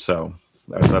DevOps. So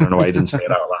I don't know why he didn't say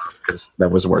it out loud, because that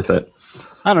was worth it.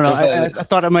 I don't know. I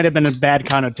thought it might have been a bad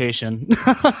connotation.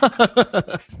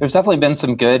 There's definitely been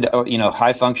some good,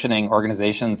 high-functioning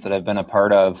organizations that I've been a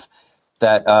part of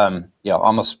that,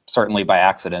 almost certainly by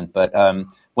accident. But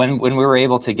when we were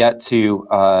able to get to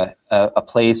a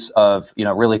place of,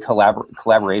 really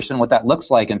collaboration, what that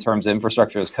looks like in terms of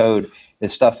infrastructure as code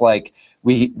is stuff like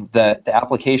the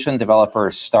application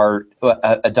developers start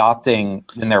adopting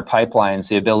in their pipelines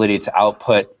the ability to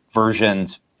output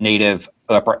versioned native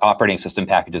operating system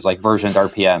packages, like versioned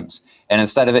RPMs. And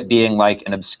instead of it being like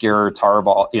an obscure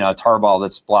tarball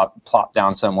that's plopped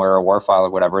down somewhere, a WAR file or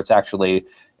whatever, it's actually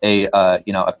a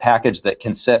package that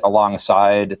can sit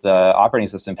alongside the operating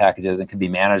system packages and can be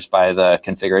managed by the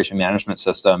configuration management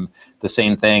system, the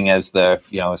same thing as the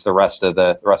rest of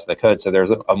the code. So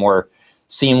there's a more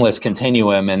seamless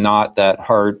continuum and not that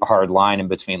hard line in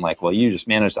between, like, well, you just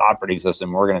manage the operating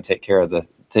system, we're going to take care of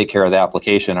the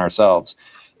application ourselves.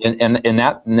 In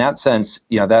that sense,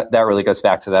 that really goes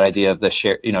back to that idea of the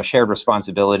shared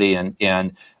responsibility and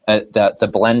the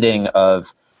blending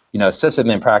of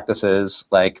sysadmin practices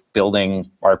like building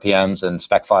RPMs and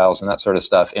spec files and that sort of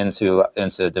stuff into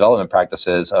development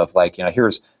practices of, like,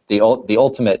 here's the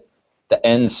ultimate. The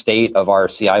end state of our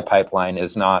CI pipeline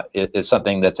is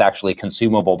something that's actually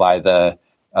consumable by the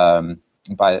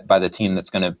team that's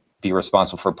going to be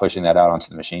responsible for pushing that out onto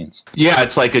the machines. Yeah,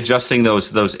 it's like adjusting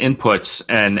those inputs,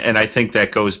 and I think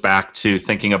that goes back to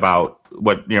thinking about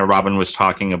what Robin was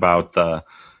talking about, the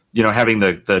having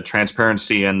the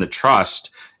transparency and the trust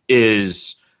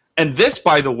is. And this,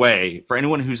 by the way, for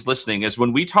anyone who's listening, is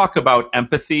when we talk about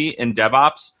empathy in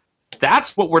DevOps,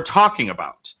 that's what we're talking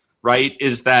about, right?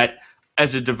 Is that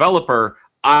as a developer,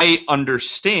 I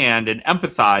understand and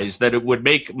empathize that it would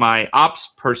make my ops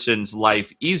person's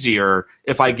life easier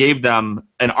if I gave them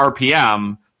an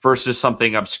RPM versus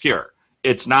something obscure.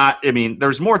 It's not,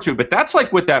 there's more to it, but that's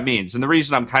like what that means. And the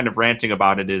reason I'm kind of ranting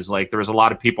about it is, like, there were a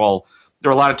lot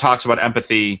of talks about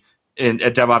empathy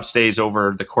at DevOps Days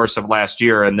over the course of last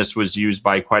year, and this was used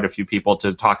by quite a few people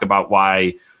to talk about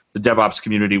why the DevOps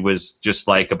community was just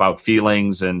like about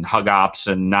feelings and hug ops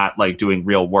and not like doing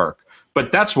real work.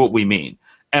 But that's what we mean.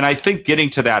 And I think getting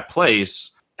to that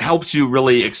place helps you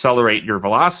really accelerate your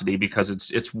velocity, because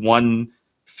it's one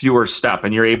fewer step,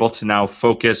 and you're able to now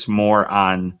focus more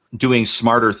on doing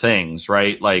smarter things,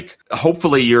 right? Like,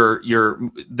 hopefully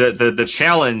the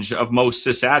challenge of most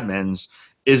sysadmins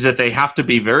is that they have to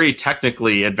be very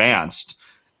technically advanced,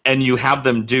 and you have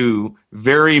them do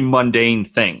very mundane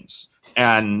things.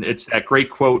 And it's that great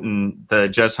quote in the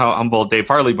Jez Humble, Dave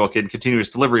Farley book in Continuous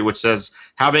Delivery, which says,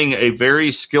 having a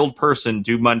very skilled person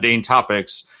do mundane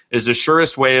topics is the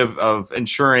surest way of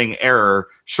ensuring error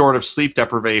short of sleep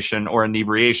deprivation or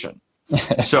inebriation.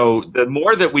 So the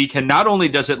more that we can, not only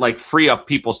does it like free up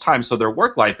people's time so their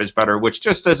work life is better, which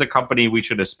just as a company we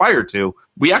should aspire to,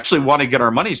 we actually want to get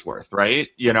our money's worth, right?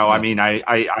 Your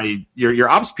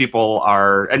ops people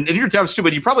are, and your devs too,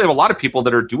 but you probably have a lot of people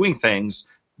that are doing things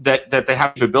that they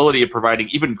have the ability of providing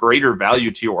even greater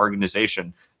value to your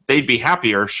organization. They'd be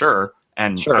happier, sure,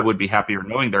 and sure. I would be happier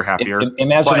knowing they're happier.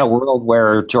 Imagine a world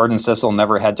where Jordan Sissel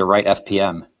never had to write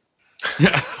FPM.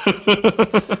 Yeah.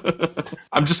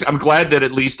 I'm glad that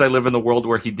at least I live in the world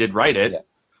where he did write it. Yeah.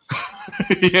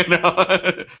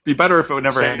 It'd be better if it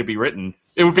never had to be written.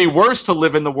 It would be worse to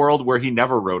live in the world where he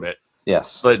never wrote it.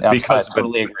 Yes, but I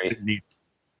totally agree.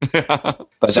 But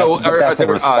that's a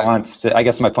response to, I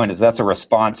guess my point is, that's a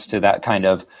response to that kind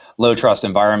of low trust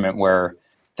environment where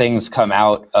things come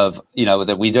out of,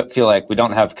 that we don't feel like we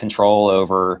don't have control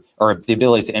over, or the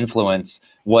ability to influence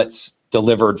what's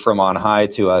delivered from on high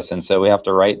to us. And so we have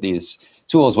to write these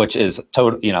tools, which is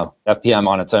FPM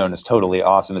on its own is totally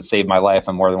awesome. It saved my life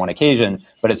on more than one occasion,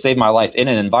 but it saved my life in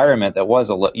an environment that was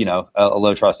a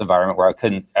low trust environment where I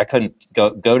couldn't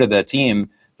go to the team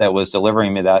that was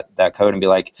delivering me that code and be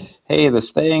like, hey,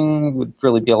 this thing would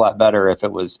really be a lot better if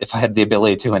I had the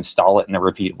ability to install it in a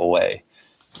repeatable way.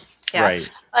 Yeah. Right.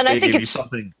 And I think it's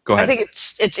something. Go ahead. I think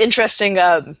it's interesting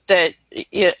that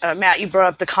Matt, you brought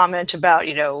up the comment about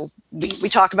we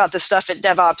talk about this stuff at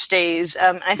DevOps Days.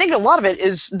 I think a lot of it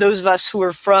is those of us who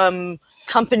are from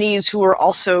companies who are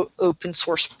also open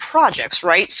source projects,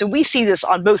 right? So we see this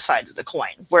on both sides of the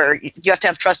coin, where you have to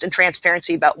have trust and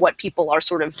transparency about what people are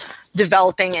sort of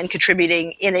developing and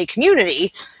contributing in a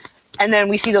community. And then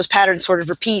we see those patterns sort of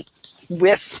repeat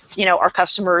with, our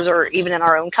customers or even in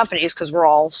our own companies, because we're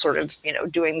all sort of,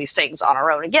 doing these things on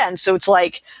our own again. So it's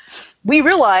like we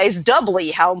realize doubly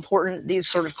how important these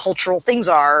sort of cultural things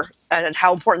are and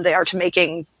how important they are to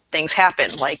making things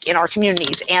happen, like in our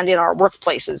communities and in our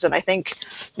workplaces. And I think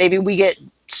maybe we get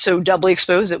so doubly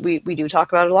exposed that we do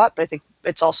talk about it a lot, but I think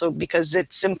it's also because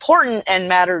it's important and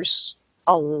matters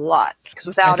a lot. Because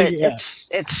without it, it's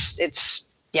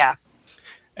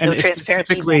and no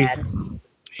transparency.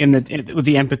 With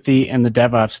the empathy and the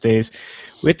DevOps days,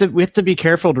 we have to be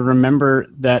careful to remember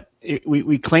that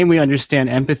we claim we understand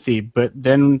empathy, but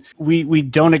then we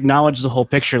don't acknowledge the whole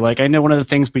picture. Like, I know one of the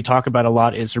things we talk about a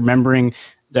lot is remembering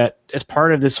that as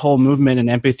part of this whole movement in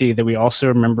empathy, that we also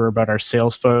remember about our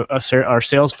sales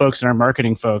folks and our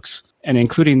marketing folks, and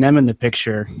including them in the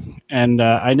picture. And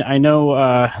I know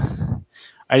I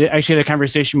actually had a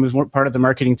conversation with part of the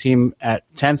marketing team at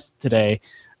 10th today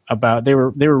about they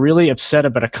were really upset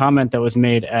about a comment that was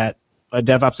made at a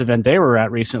DevOps event they were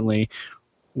at recently,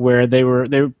 where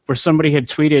where somebody had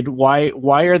tweeted,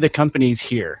 why are the companies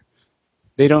here?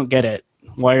 They don't get it.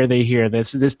 Why are they here?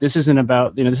 This isn't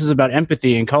about, this is about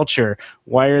empathy and culture.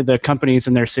 Why are the companies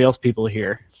and their salespeople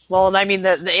here? Well, and I mean,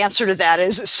 the answer to that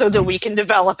is so that we can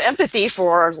develop empathy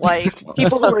for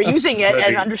people who are using it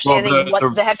and understanding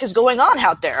what the heck is going on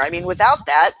out there. I mean, without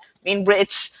that,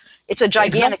 it's a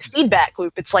gigantic feedback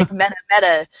loop. It's like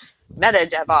meta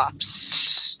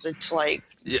DevOps. It's like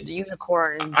the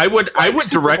unicorn. I would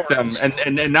direct them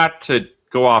and not to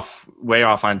go way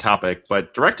off on topic,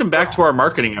 but direct them back to our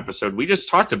marketing episode. We just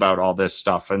talked about all this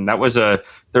stuff, and there was a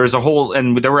whole,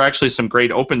 and there were actually some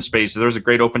great open spaces. There was a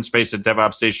great open space at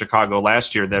DevOps Day Chicago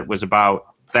last year that was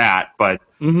about that. But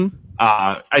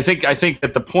I think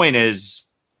that the point is,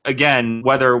 again,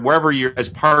 wherever you're as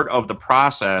part of the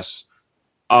process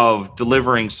of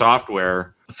delivering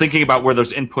software, thinking about where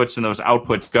those inputs and those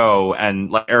outputs go,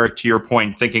 and like Eric, to your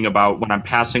point, thinking about when I'm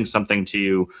passing something to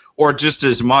you, or just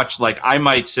as much, like I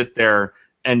might sit there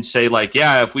and say, like,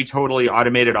 yeah, if we totally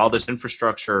automated all this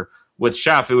infrastructure with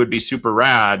Chef, it would be super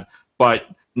rad, but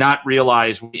not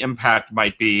realize what the impact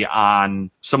might be on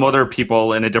some other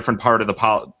people in a different part of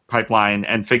the pipeline,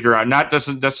 and figure out,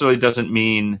 necessarily doesn't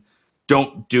mean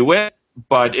don't do it,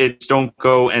 but it's don't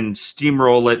go and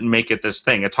steamroll it and make it this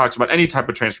thing. It talks about any type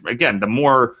of transfer. Again,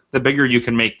 the bigger you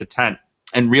can make the tent,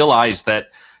 and realize that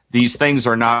these things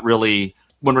are not really,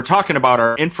 when we're talking about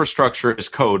our infrastructure as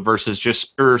code versus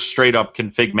just straight up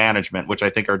config management, which I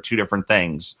think are two different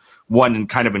things. One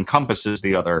kind of encompasses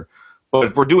the other. But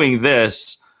if we're doing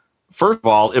this, first of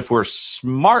all, if we're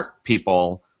smart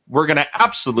people, we're going to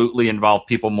absolutely involve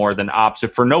people more than ops.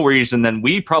 If for no reason, then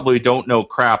we probably don't know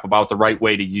crap about the right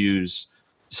way to use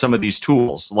some of these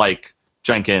tools like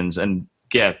Jenkins and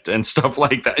Git and stuff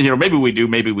like that. Maybe we do,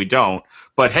 maybe we don't.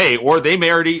 But hey, or they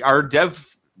may already, our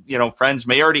dev, friends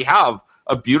may already have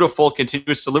a beautiful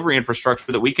continuous delivery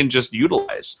infrastructure that we can just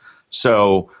utilize.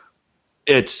 So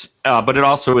it's, but it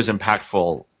also is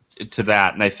impactful to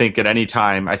that. And I think at any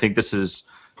time, I think this is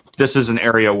an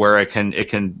area where it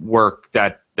can work,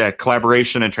 that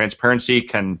collaboration and transparency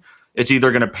it's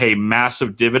either going to pay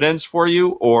massive dividends for you,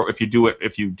 or if you do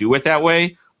it that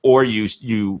way, or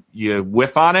you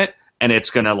whiff on it and it's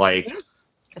going to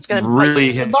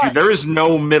really hit you. There is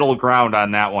no middle ground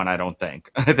on that one, I don't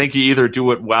think. I think you either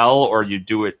do it well or you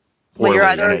do it poorly.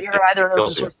 Well, you're either an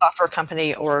open source software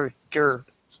company or you're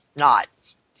not.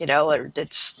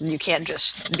 You can't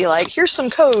just be like, here's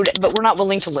some code, but we're not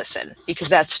willing to listen, because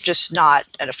that's just not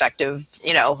an effective,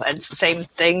 and it's the same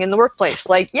thing in the workplace.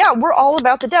 Like, yeah, we're all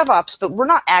about the DevOps, but we're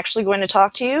not actually going to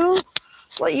talk to you.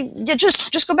 Well, you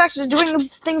just go back to doing the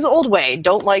things the old way.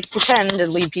 Don't pretend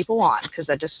and lead people on, because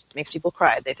that just makes people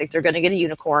cry. They think they're going to get a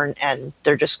unicorn, and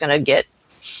they're just going to get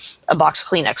a box of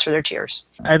Kleenex for their tears.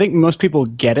 I think most people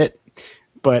get it,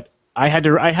 but I had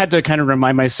to kind of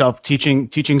remind myself, teaching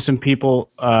some people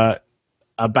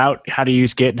about how to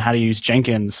use Git and how to use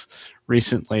Jenkins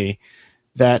recently,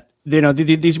 that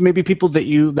these may be people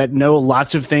that know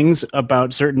lots of things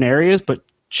about certain areas, but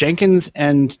Jenkins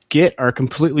and Git are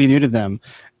completely new to them,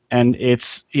 and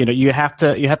it's you have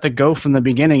to go from the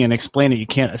beginning and explain it. You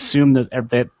can't assume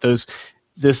that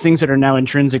those things that are now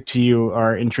intrinsic to you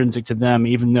are intrinsic to them,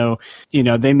 even though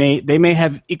they may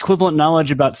have equivalent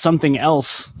knowledge about something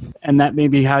else, and that may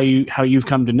be how you've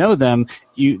come to know them.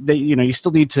 You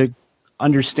still need to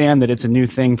understand that it's a new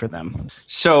thing for them.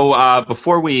 So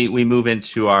before we move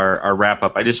into our wrap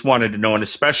up, I just wanted to know, and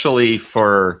especially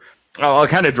for, I'll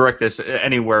kind of direct this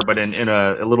anywhere, but in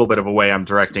a little bit of a way, I'm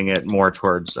directing it more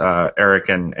towards Eric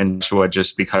and Joshua,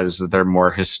 just because they're more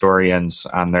historians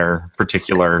on their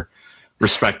particular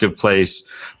respective place.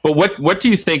 But what do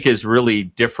you think is really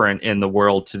different in the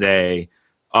world today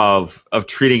of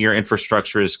treating your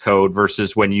infrastructure as code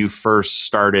versus when you first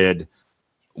started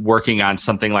working on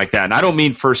something like that? And I don't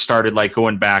mean first started like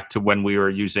going back to when we were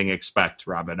using Expect,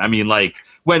 Robin. I mean like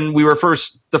when we were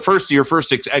your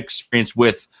first experience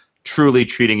with truly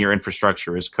treating your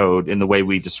infrastructure as code in the way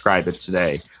we describe it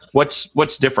today.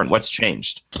 What's different? What's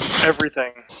changed?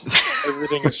 Everything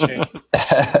has changed.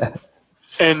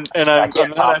 And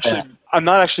I'm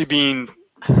not actually being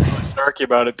really snarky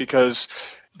about it, because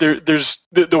there's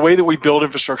the way that we build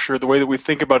infrastructure, the way that we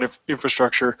think about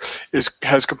infrastructure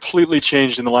has completely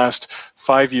changed in the last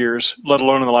 5 years, let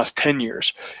alone in the last 10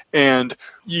 years. And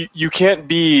you can't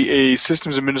be a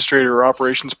systems administrator or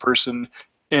operations person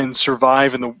and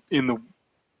survive in the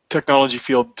technology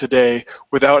field today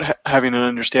without having an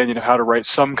understanding of how to write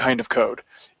some kind of code.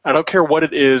 I don't care what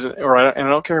it is, and I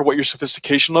don't care what your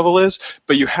sophistication level is,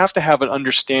 but you have to have an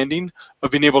understanding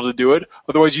of being able to do it.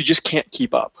 Otherwise, you just can't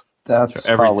keep up. That's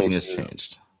so everything probably has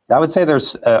changed. I would say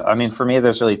there's, for me,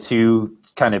 there's really two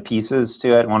kind of pieces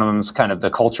to it. One of them is kind of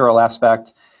the cultural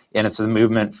aspect, and it's the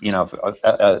movement,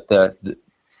 the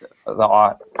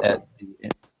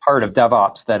part of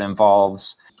DevOps that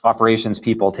involves operations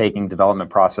people taking development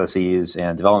processes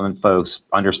and development folks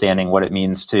understanding what it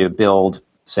means to build,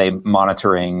 say,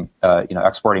 monitoring,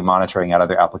 exporting monitoring out of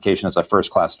their application as a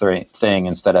first-class thing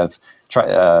instead of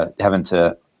having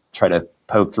to try to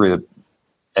poke through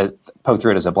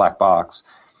it as a black box.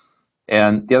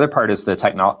 And the other part is the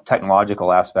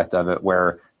technological aspect of it,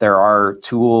 where there are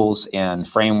tools and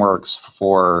frameworks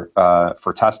for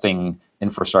testing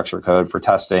infrastructure code, for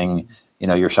testing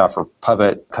your Chef or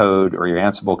Puppet code or your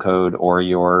Ansible code or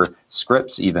your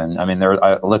scripts even. I mean,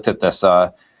 I looked at this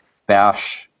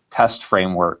Bash test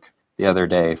framework the other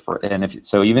day,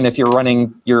 so even if you're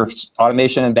running your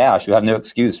automation in Bash, you have no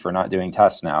excuse for not doing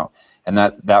tests now. And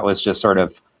that was just sort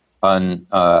of kind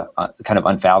of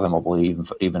unfathomable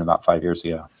even about 5 years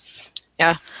ago.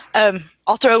 Yeah.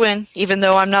 I'll throw in, even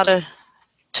though I'm not a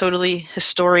totally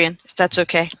historian, if that's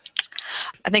okay.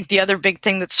 I think the other big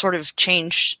thing that's sort of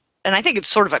changed, and I think it's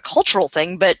sort of a cultural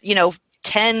thing, but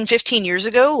 10, 15 years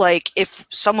ago, like if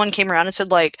someone came around and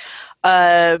said like,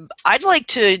 I'd like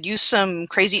to use some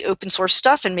crazy open source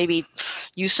stuff and maybe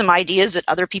use some ideas that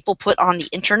other people put on the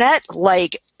internet,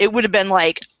 like it would have been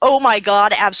like, oh my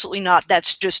God, absolutely not.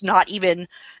 That's just not even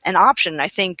an option. I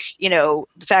think, the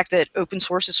fact that open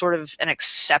source is sort of an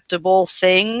acceptable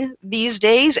thing these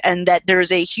days, and that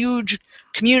there's a huge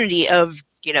community of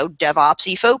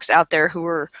DevOps-y folks out there who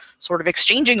are sort of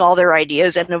exchanging all their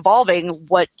ideas and evolving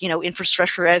what,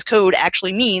 infrastructure as code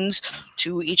actually means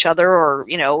to each other, or,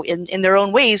 in their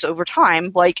own ways over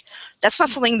time. Like, that's not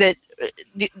something that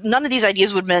none of these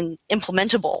ideas would have been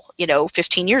implementable,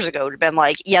 15 years ago. It would have been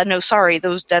like, yeah, no, sorry,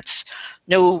 that's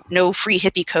no free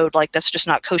hippie code. Like, that's just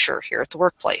not kosher here at the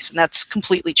workplace. And that's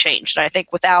completely changed. And I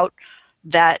think without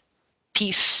that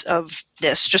piece of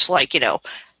this, just like,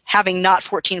 having not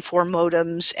 14.4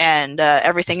 modems and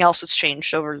everything else that's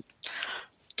changed over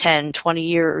 10, 20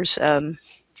 years,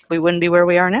 we wouldn't be where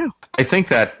we are now. I think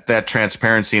that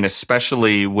transparency, and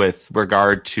especially with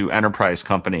regard to enterprise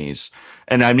companies,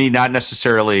 and I mean not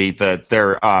necessarily that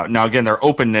their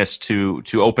openness to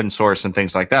open source and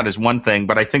things like that is one thing,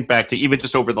 but I think back to even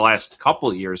just over the last couple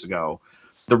of years ago,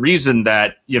 the reason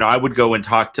that I would go and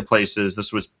talk to places,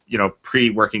 this was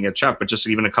pre-working at Chef, but just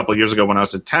even a couple of years ago when I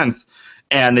was at 10th,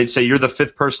 and they'd say, you're the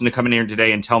fifth person to come in here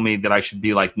today and tell me that I should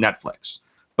be like Netflix.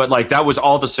 But like that was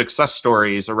all the success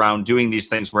stories around doing these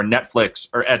things were Netflix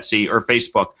or Etsy or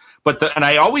Facebook. And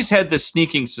I always had this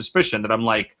sneaking suspicion that I'm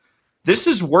like, this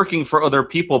is working for other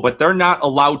people, but they're not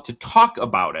allowed to talk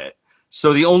about it.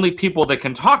 So the only people that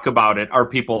can talk about it are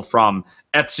people from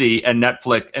Etsy and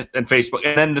Netflix and Facebook.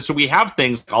 And then so we have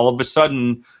things all of a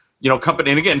sudden,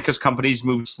 company, and again, because companies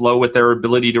move slow with their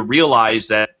ability to realize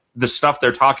that the stuff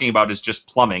they're talking about is just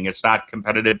plumbing. It's not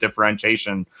competitive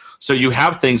differentiation. So you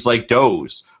have things like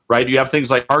Doze, right? You have things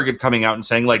like Target coming out and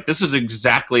saying, like, this is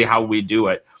exactly how we do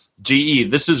it. GE,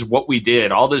 this is what we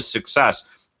did, all this success.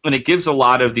 And it gives a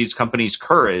lot of these companies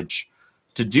courage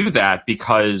to do that,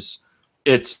 because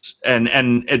it's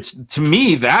to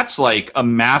me, that's like a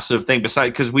massive thing.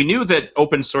 Besides, because we knew that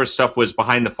open source stuff was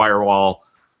behind the firewall,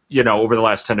 over the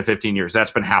last 10 to 15 years.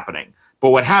 That's been happening. But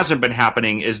what hasn't been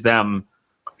happening is them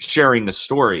sharing the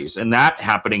stories, and that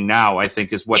happening now, I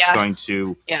think, is what's going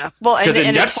to. Yeah. Well,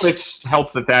 and Netflix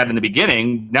helped with that in the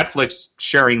beginning. Netflix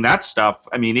sharing that stuff.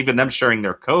 I mean, even them sharing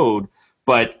their code,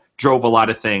 but drove a lot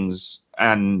of things.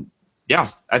 And yeah,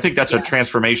 I think that's a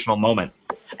transformational moment.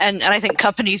 And I think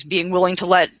companies being willing to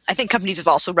I think companies have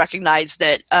also recognized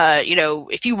that,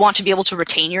 if you want to be able to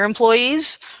retain your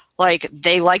employees, like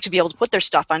they like to be able to put their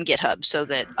stuff on GitHub so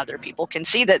that other people can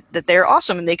see that they're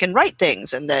awesome and they can write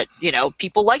things, and that,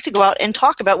 people like to go out and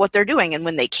talk about what they're doing. And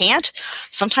when they can't,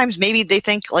 sometimes maybe they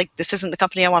think like, this isn't the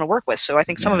company I want to work with. So I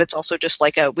think some of it's also just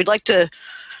like we'd like to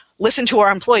listen to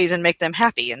our employees and make them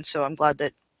happy. And so I'm glad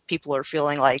that people are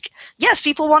feeling like, yes,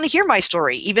 people want to hear my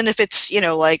story, even if it's,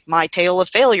 like my tale of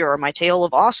failure or my tale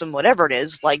of awesome, whatever it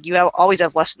is. Like, you always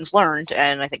have lessons learned,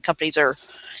 and I think companies are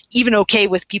even okay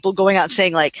with people going out and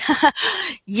saying like,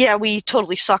 yeah, we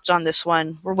totally sucked on this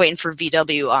one. We're waiting for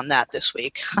VW on that this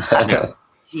week.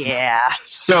 Yeah.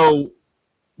 So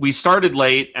we started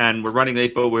late and we're running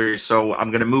late, but so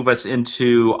I'm going to move us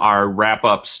into our wrap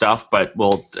up stuff, but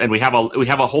we have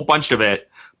a whole bunch of it,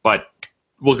 but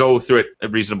we'll go through it at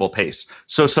a reasonable pace.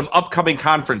 So some upcoming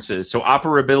conferences. So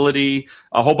Operability,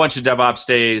 a whole bunch of DevOps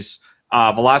days.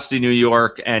 Velocity New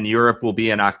York and Europe will be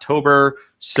in October.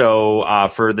 So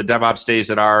for the DevOps days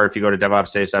if you go to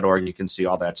DevOpsDays.org, you can see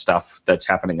all that stuff that's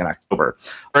happening in October.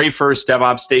 Very first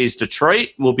DevOps Days Detroit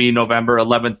will be November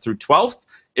 11th through 12th.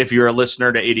 If you're a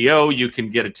listener to ADO, you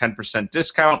can get a 10%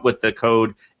 discount with the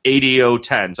code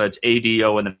ADO10. So it's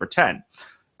ADO and the number 10.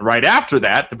 Right after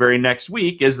that, the very next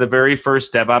week is the very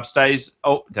first DevOps Days.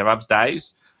 Oh, DevOps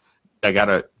Days.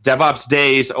 DevOps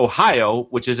Days Ohio,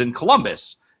 which is in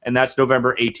Columbus, and that's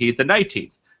November 18th and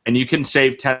 19th. And you can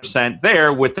save 10%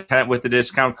 there with the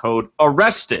discount code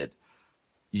ARRESTED.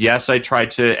 Yes, I tried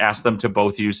to ask them to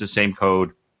both use the same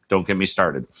code. Don't get me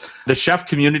started. The Chef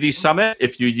Community Summit,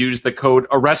 if you use the code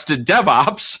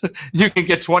ARRESTEDDevOps, you can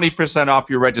get 20%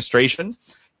 off your registration.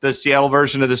 The Seattle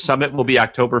version of the summit will be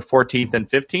October 14th and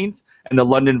 15th, and the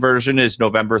London version is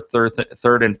November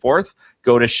 3rd and 4th.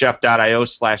 Go to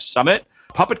chef.io/summit.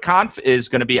 PuppetConf is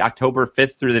going to be October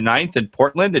 5th through the 9th in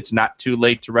Portland. It's not too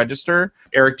late to register.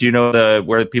 Eric, do you know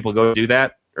where people go to do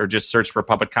that? Or just search for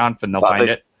PuppetConf and they'll find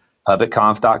it?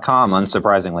 PuppetConf.com,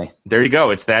 unsurprisingly. There you go.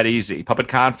 It's that easy.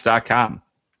 PuppetConf.com.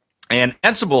 And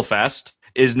Ansible Fest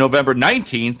is November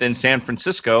 19th in San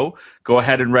Francisco. Go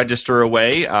ahead and register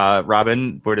away.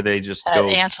 Robin, where do they just go?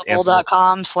 At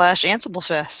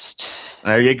Ansible.com/AnsibleFest.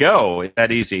 There you go. It's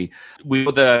that easy.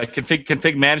 The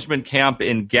config management camp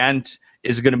in Ghent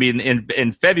is going to be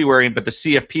in February, but the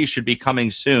CFP should be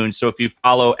coming soon. So if you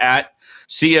follow at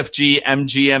CFG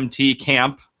MGMT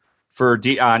Camp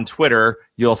on Twitter,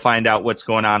 you'll find out what's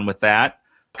going on with that.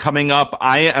 Coming up,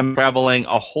 I am traveling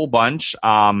a whole bunch.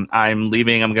 I'm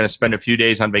leaving. I'm going to spend a few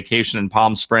days on vacation in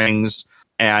Palm Springs,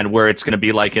 and where it's going to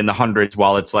be like in the hundreds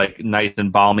while it's like nice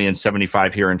and balmy and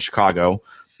 75 here in Chicago.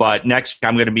 But next,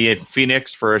 I'm going to be in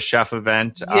Phoenix for a chef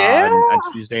event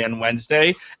on Tuesday and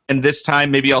Wednesday. And this time,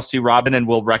 maybe I'll see Robin and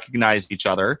we'll recognize each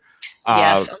other.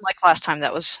 Yes, unlike last time,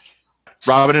 that was...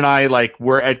 Robin and I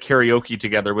were at karaoke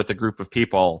together with a group of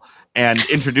people and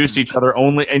introduced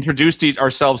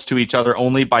ourselves to each other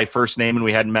only by first name, and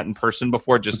we hadn't met in person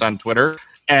before, just on Twitter.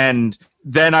 And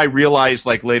then I realized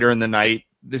later in the night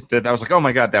that I was like, oh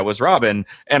my God, that was Robin.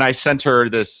 And I sent her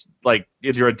this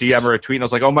either a DM or a tweet, and I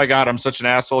was like, oh my God, I'm such an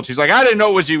asshole. And she's like, I didn't know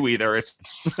it was you either.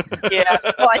 Yeah.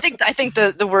 Well, I think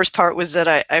the worst part was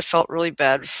that I felt really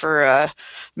bad for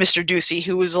Mr. Ducey,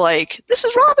 who was like, this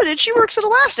is Robin and she works at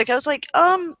Elastic. I was like,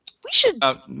 we should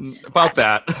about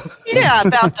that. Yeah,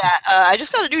 about that. I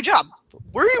just got a new job.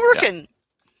 Where are you working?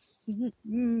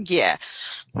 Yeah.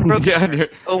 Oh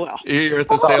well. You're at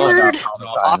the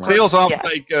sales off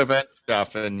event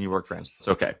stuff, and you work for us. It's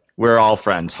okay. We're all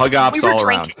friends. Hug ops all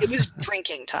around. It was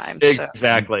drinking time.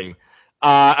 Exactly.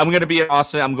 I'm going to be at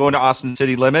Austin. I'm going to Austin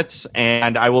City Limits,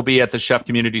 and I will be at the Chef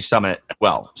Community Summit as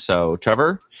well. So,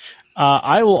 Trevor?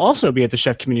 I will also be at the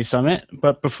Chef Community Summit,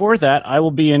 but before that, I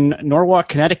will be in Norwalk,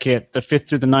 Connecticut, the 5th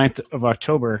through the 9th of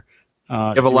October. You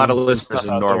have a lot of listeners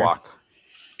in Norwalk.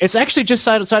 It's actually just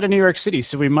outside of New York City,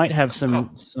 so we might have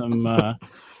some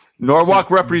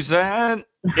Norwalk represent.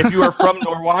 If you are from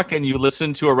Norwalk and you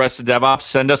listen to Arrested DevOps,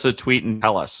 send us a tweet and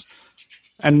tell us.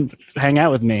 And hang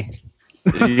out with me.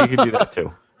 You can do that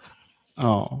too.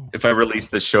 Oh. If I release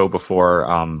this show before,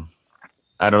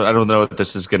 I don't know if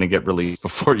this is going to get released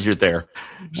before you're there.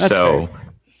 That's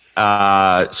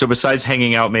so besides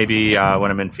hanging out, maybe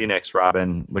when I'm in Phoenix,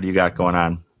 Robin, what do you got going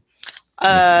on?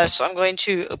 So I'm going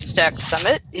to OpenStack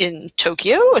Summit in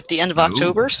Tokyo at the end of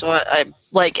October. So I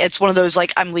it's one of those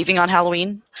I'm leaving on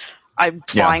Halloween. I'm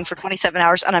flying for 27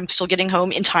 hours, and I'm still getting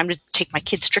home in time to take my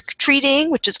kids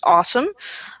trick-or-treating, which is awesome.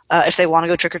 if they want to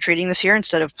go trick-or-treating this year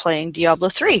instead of playing Diablo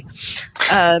 3.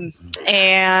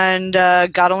 And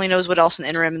God only knows what else in the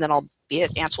interim, and then I'll be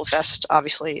at Ansel Fest,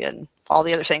 obviously, and all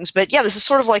the other things. But yeah, this is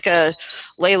sort of like a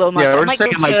lay low month. Yeah, we're just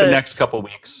thinking like the next couple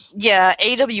weeks. Yeah,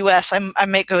 AWS. I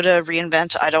might go to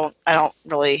reInvent. I don't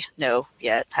really know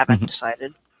yet. Haven't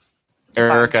decided.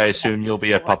 Eric, I assume you'll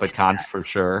be at PuppetCon for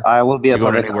sure. I will be at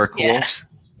PuppetCon. PuppetCon. Cool? Yeah.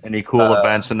 Any cool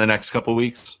events in the next couple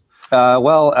weeks?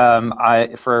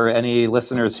 For any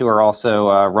listeners who are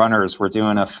also runners, we're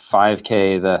doing a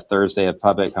 5K the Thursday of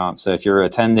PuppetCon. So if you're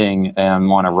attending and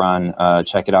want to run,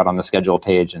 check it out on the schedule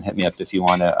page and hit me up if you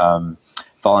want to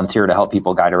volunteer to help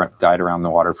people guide around the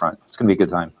waterfront. It's going to be a good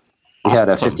time. We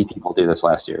had 50 people do this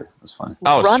last year. It was fun.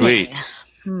 Oh, Running. sweet.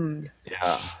 Yeah.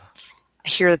 I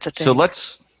hear that's a thing. So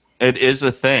it is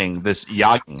a thing, this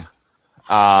yogging.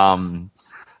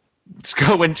 Let's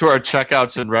go into our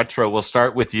checkouts in retro. We'll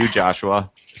start with you, Joshua.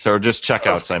 So just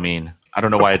checkouts, I mean. I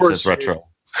don't know why it says retro.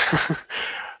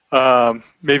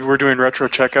 Maybe we're doing retro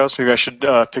checkouts. Maybe I should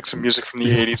pick some music from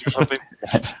the 80s or something.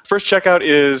 First checkout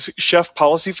is Chef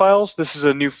Policy Files. This is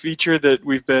a new feature that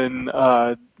we've been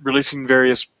releasing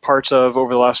various parts of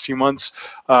over the last few months.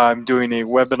 I'm doing a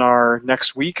webinar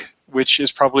next week, which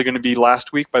is probably going to be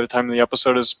last week by the time the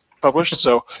episode is published.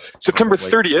 So September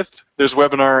 30th, there's a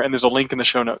webinar, and there's a link in the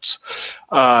show notes.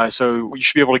 So you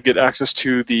should be able to get access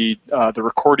to the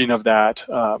recording of that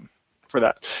for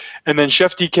that. And then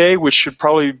Chef DK, which should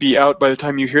probably be out by the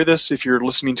time you hear this if you're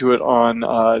listening to it on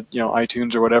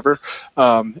iTunes or whatever.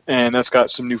 And that's got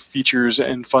some new features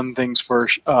and fun things for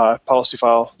policy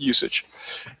file usage.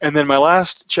 And then my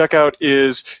last checkout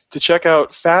is to check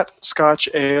out Fat Scotch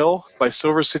Ale by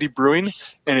Silver City Brewing.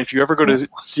 And if you ever go to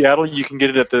Seattle, you can get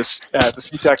it at the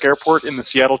SeaTac Airport in the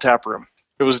Seattle Tap Room.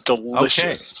 It was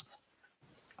delicious. Okay.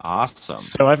 Awesome.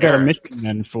 So I've got a mission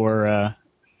then for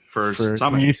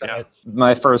Summit. Yeah.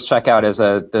 My first checkout is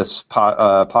this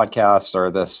podcast or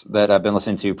this that I've been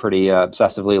listening to pretty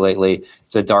obsessively lately.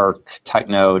 It's a dark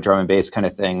techno drum and bass kind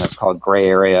of thing that's called Gray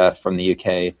Area from the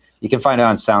UK. You can find it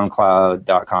on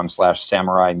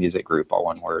SoundCloud.com/Samurai Music Group, all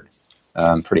one word.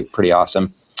 Pretty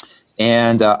awesome.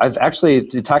 And I've actually,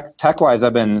 tech-wise,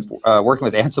 I've been working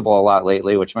with Ansible a lot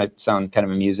lately, which might sound kind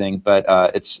of amusing, but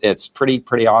it's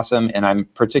pretty awesome. And I'm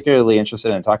particularly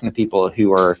interested in talking to people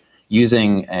who are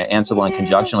using Ansible in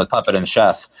conjunction with Puppet and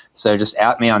Chef. So just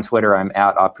at me on Twitter. I'm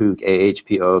at Ahpook,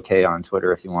 AHPOOK on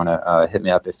Twitter if you want to hit me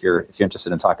up if you're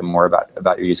interested in talking more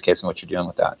about your use case and what you're doing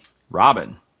with that.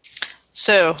 Robin.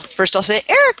 So first I'll say,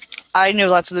 Eric, I know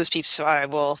lots of those people, so I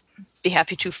will be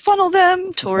happy to funnel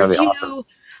them towards you. Awesome.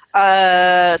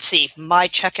 Let's see, my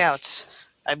checkouts.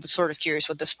 I was sort of curious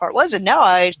what this part was, and now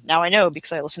I know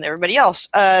because I listen to everybody else.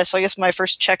 So I guess my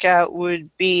first checkout would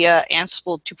be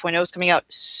Ansible 2.0 is coming out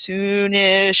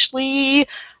soonishly.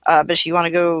 But if you want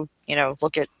to go,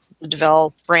 look at the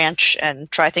Devel branch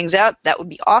and try things out, that would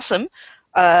be awesome.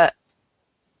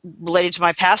 Related to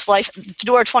my past life,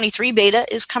 Fedora 23 beta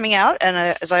is coming out,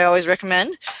 and as I always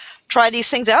recommend, try these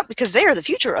things out because they are the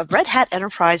future of Red Hat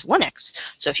Enterprise Linux.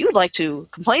 So if you would like to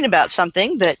complain about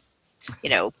something that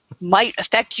might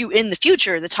affect you in the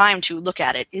future, the time to look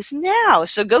at it is now.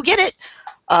 So go get it.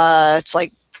 It's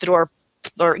like Fedora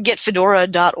or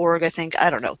getfedora.org, I think. I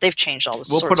don't know. They've changed all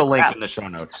this. We'll put a link in the show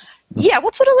notes. Yeah,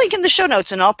 we'll put a link in the show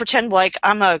notes, and I'll pretend like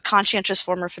I'm a conscientious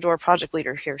former Fedora project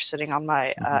leader here sitting on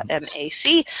my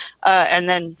MAC. And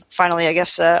then finally, I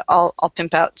guess I'll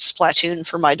pimp out Splatoon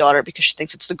for my daughter because she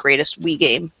thinks it's the greatest Wii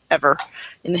game ever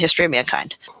in the history of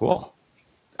mankind. Cool.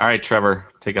 All right, Trevor,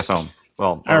 take us home.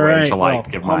 Well, all right.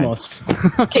 Give mine. Almost.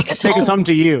 Take us home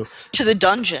to you. To the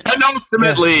dungeon.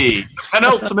 The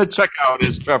penultimate checkout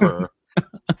is Trevor.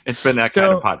 It's been that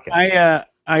kind of podcast.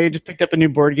 I just picked up a new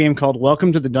board game called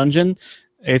Welcome to the Dungeon.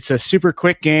 It's a super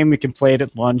quick game. You can play it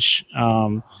at lunch.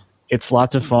 It's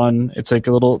lots of fun. It's like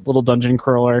a little dungeon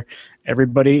crawler.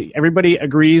 Everybody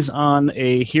agrees on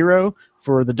a hero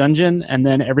for the dungeon, and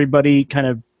then everybody kind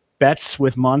of bets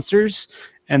with monsters,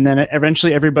 and then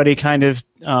eventually everybody kind of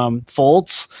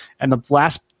folds, and the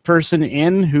last person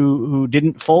in who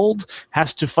didn't fold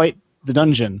has to fight the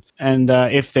dungeon. And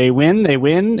if they win, they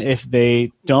win. If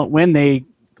they don't win, they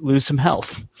lose some health.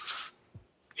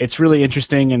 It's really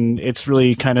interesting, and it's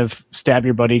really kind of stab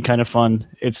your buddy kind of fun.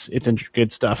 It's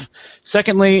good stuff.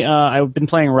 Secondly, I've been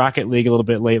playing Rocket League a little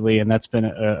bit lately, and that's been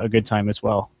a good time as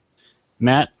well.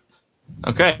 Matt?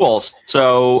 Okay, cool.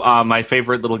 So my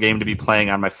favorite little game to be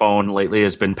playing on my phone lately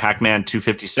has been Pac-Man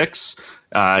 256.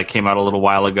 It came out a little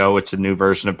while ago. It's a new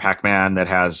version of Pac-Man that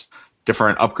has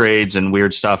different upgrades and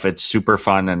weird stuff. It's super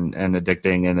fun and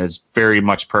addicting, and is very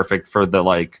much perfect for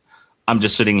the I'm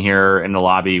just sitting here in the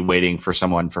lobby waiting for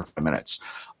someone for 5 minutes.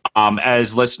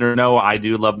 As listeners know, I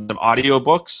do love some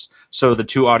audiobooks. So the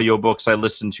 2 audiobooks I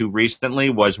listened to recently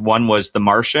one was The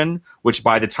Martian, which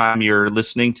by the time you're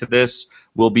listening to this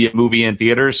will be a movie in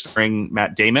theaters starring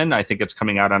Matt Damon. I think it's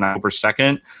coming out on October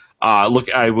 2nd.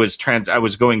 I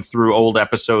was going through old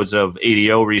episodes of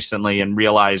ADO recently and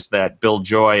realized that Bill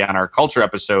Joy on our Culture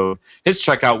episode, his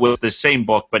checkout was the same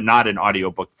book but not in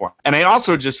audiobook form. And I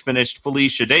also just finished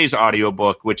Felicia Day's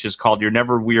audiobook, which is called You're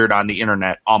Never Weird on the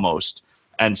Internet, almost.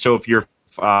 And so if you're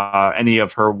any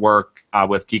of her work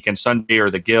with Geek and Sunday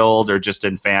or The Guild or just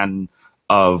a fan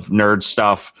of nerd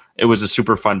stuff, it was a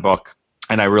super fun book,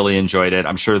 and I really enjoyed it.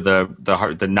 I'm sure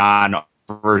the non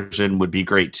version would be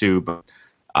great too, but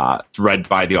read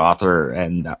by the author,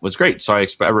 and that was great. So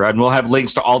and we'll have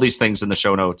links to all these things in the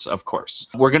show notes, of course.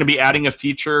 We're going to be adding a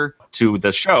feature to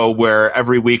the show where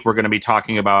every week we're going to be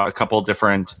talking about a couple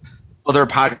different other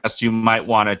podcasts you might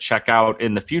want to check out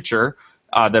in the future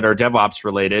that are DevOps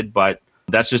related, but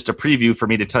that's just a preview for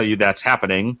me to tell you that's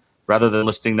happening rather than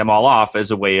listing them all off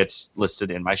as a way it's listed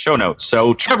in my show notes.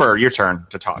 So, Trevor, your turn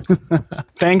to talk.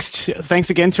 Thanks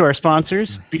again to our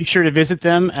sponsors. Be sure to visit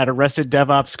them at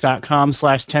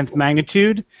arresteddevops.com/10th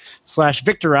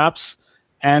magnitude/VictorOps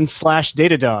and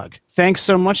 /Datadog. Thanks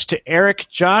so much to Eric,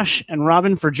 Josh, and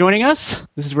Robin for joining us.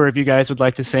 This is where if you guys would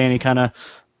like to say any kind of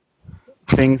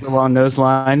things along those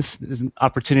lines, there's an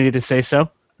opportunity to say so.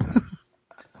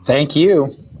 Thank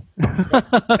you.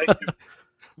 Thank you.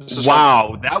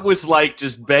 Wow, that was like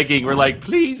just begging. We're like,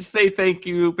 please say thank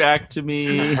you back to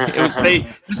me.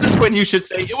 This is when you should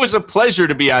say, it was a pleasure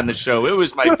to be on the show. It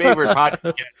was my favorite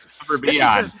podcast to ever be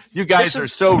on. You guys are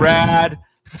so rad.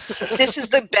 This is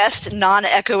the best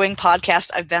non-echoing podcast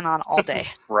I've been on all day.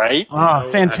 Right? Oh,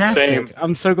 fantastic. Same.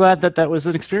 I'm so glad that was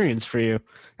an experience for you.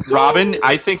 Robin,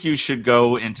 I think you should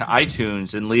go into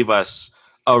iTunes and leave us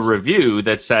a review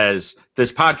that says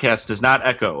this podcast does not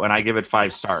echo, and I give it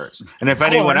 5 stars. And if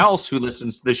anyone else who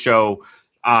listens to the show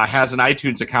has an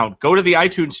iTunes account, go to the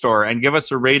iTunes store and give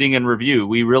us a rating and review.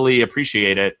 We really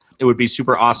appreciate it. It would be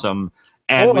super awesome.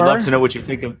 And we'd love to know what you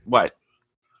think of what.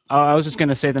 Oh, I was just going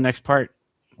to say the next part.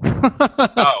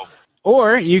 Oh.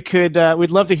 Or you could, we'd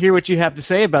love to hear what you have to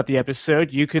say about the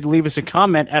episode. You could leave us a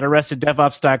comment at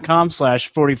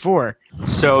arresteddevops.com/44.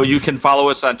 So you can follow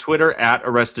us on Twitter at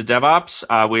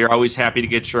ArrestedDevOps. We are always happy to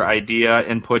get your idea,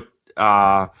 input,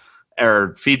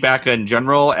 or feedback in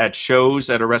general at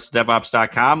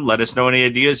shows@arresteddevops.com. Let us know any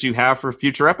ideas you have for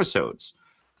future episodes.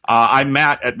 I'm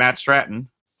Matt at Matt Stratton.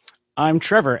 I'm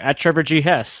Trevor at Trevor G.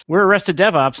 Hess. We're Arrested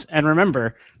DevOps, and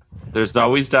remember, there's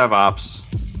always DevOps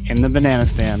in the banana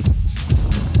stand.